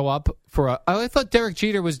to show up for I thought Derek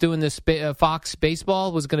Jeter was doing this Fox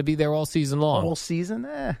baseball, was going to be there all season long. All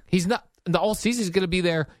season? He's not. The all season is going to be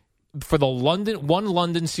there for the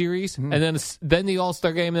London series, and then the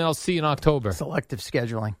All-Star game, and then I'll see in October. Selective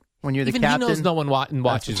scheduling. When you're the Even captain. he knows no one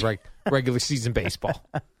watches regular season baseball.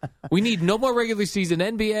 We need no more regular season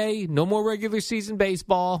NBA, no more regular season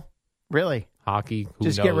baseball. Really? Hockey,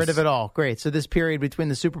 Just get rid of it all. Great. So this period between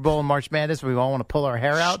the Super Bowl and March Madness, we all want to pull our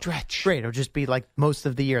hair out? Stretch. Great. It'll just be like most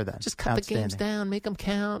of the year then. Just cut the games down, make them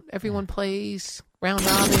count. Everyone plays. Round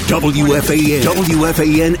robin. WFAN,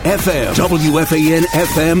 WFAN FM, WFAN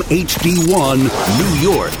FM HD1,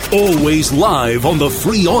 New York. Always live on the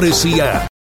free Odyssey app.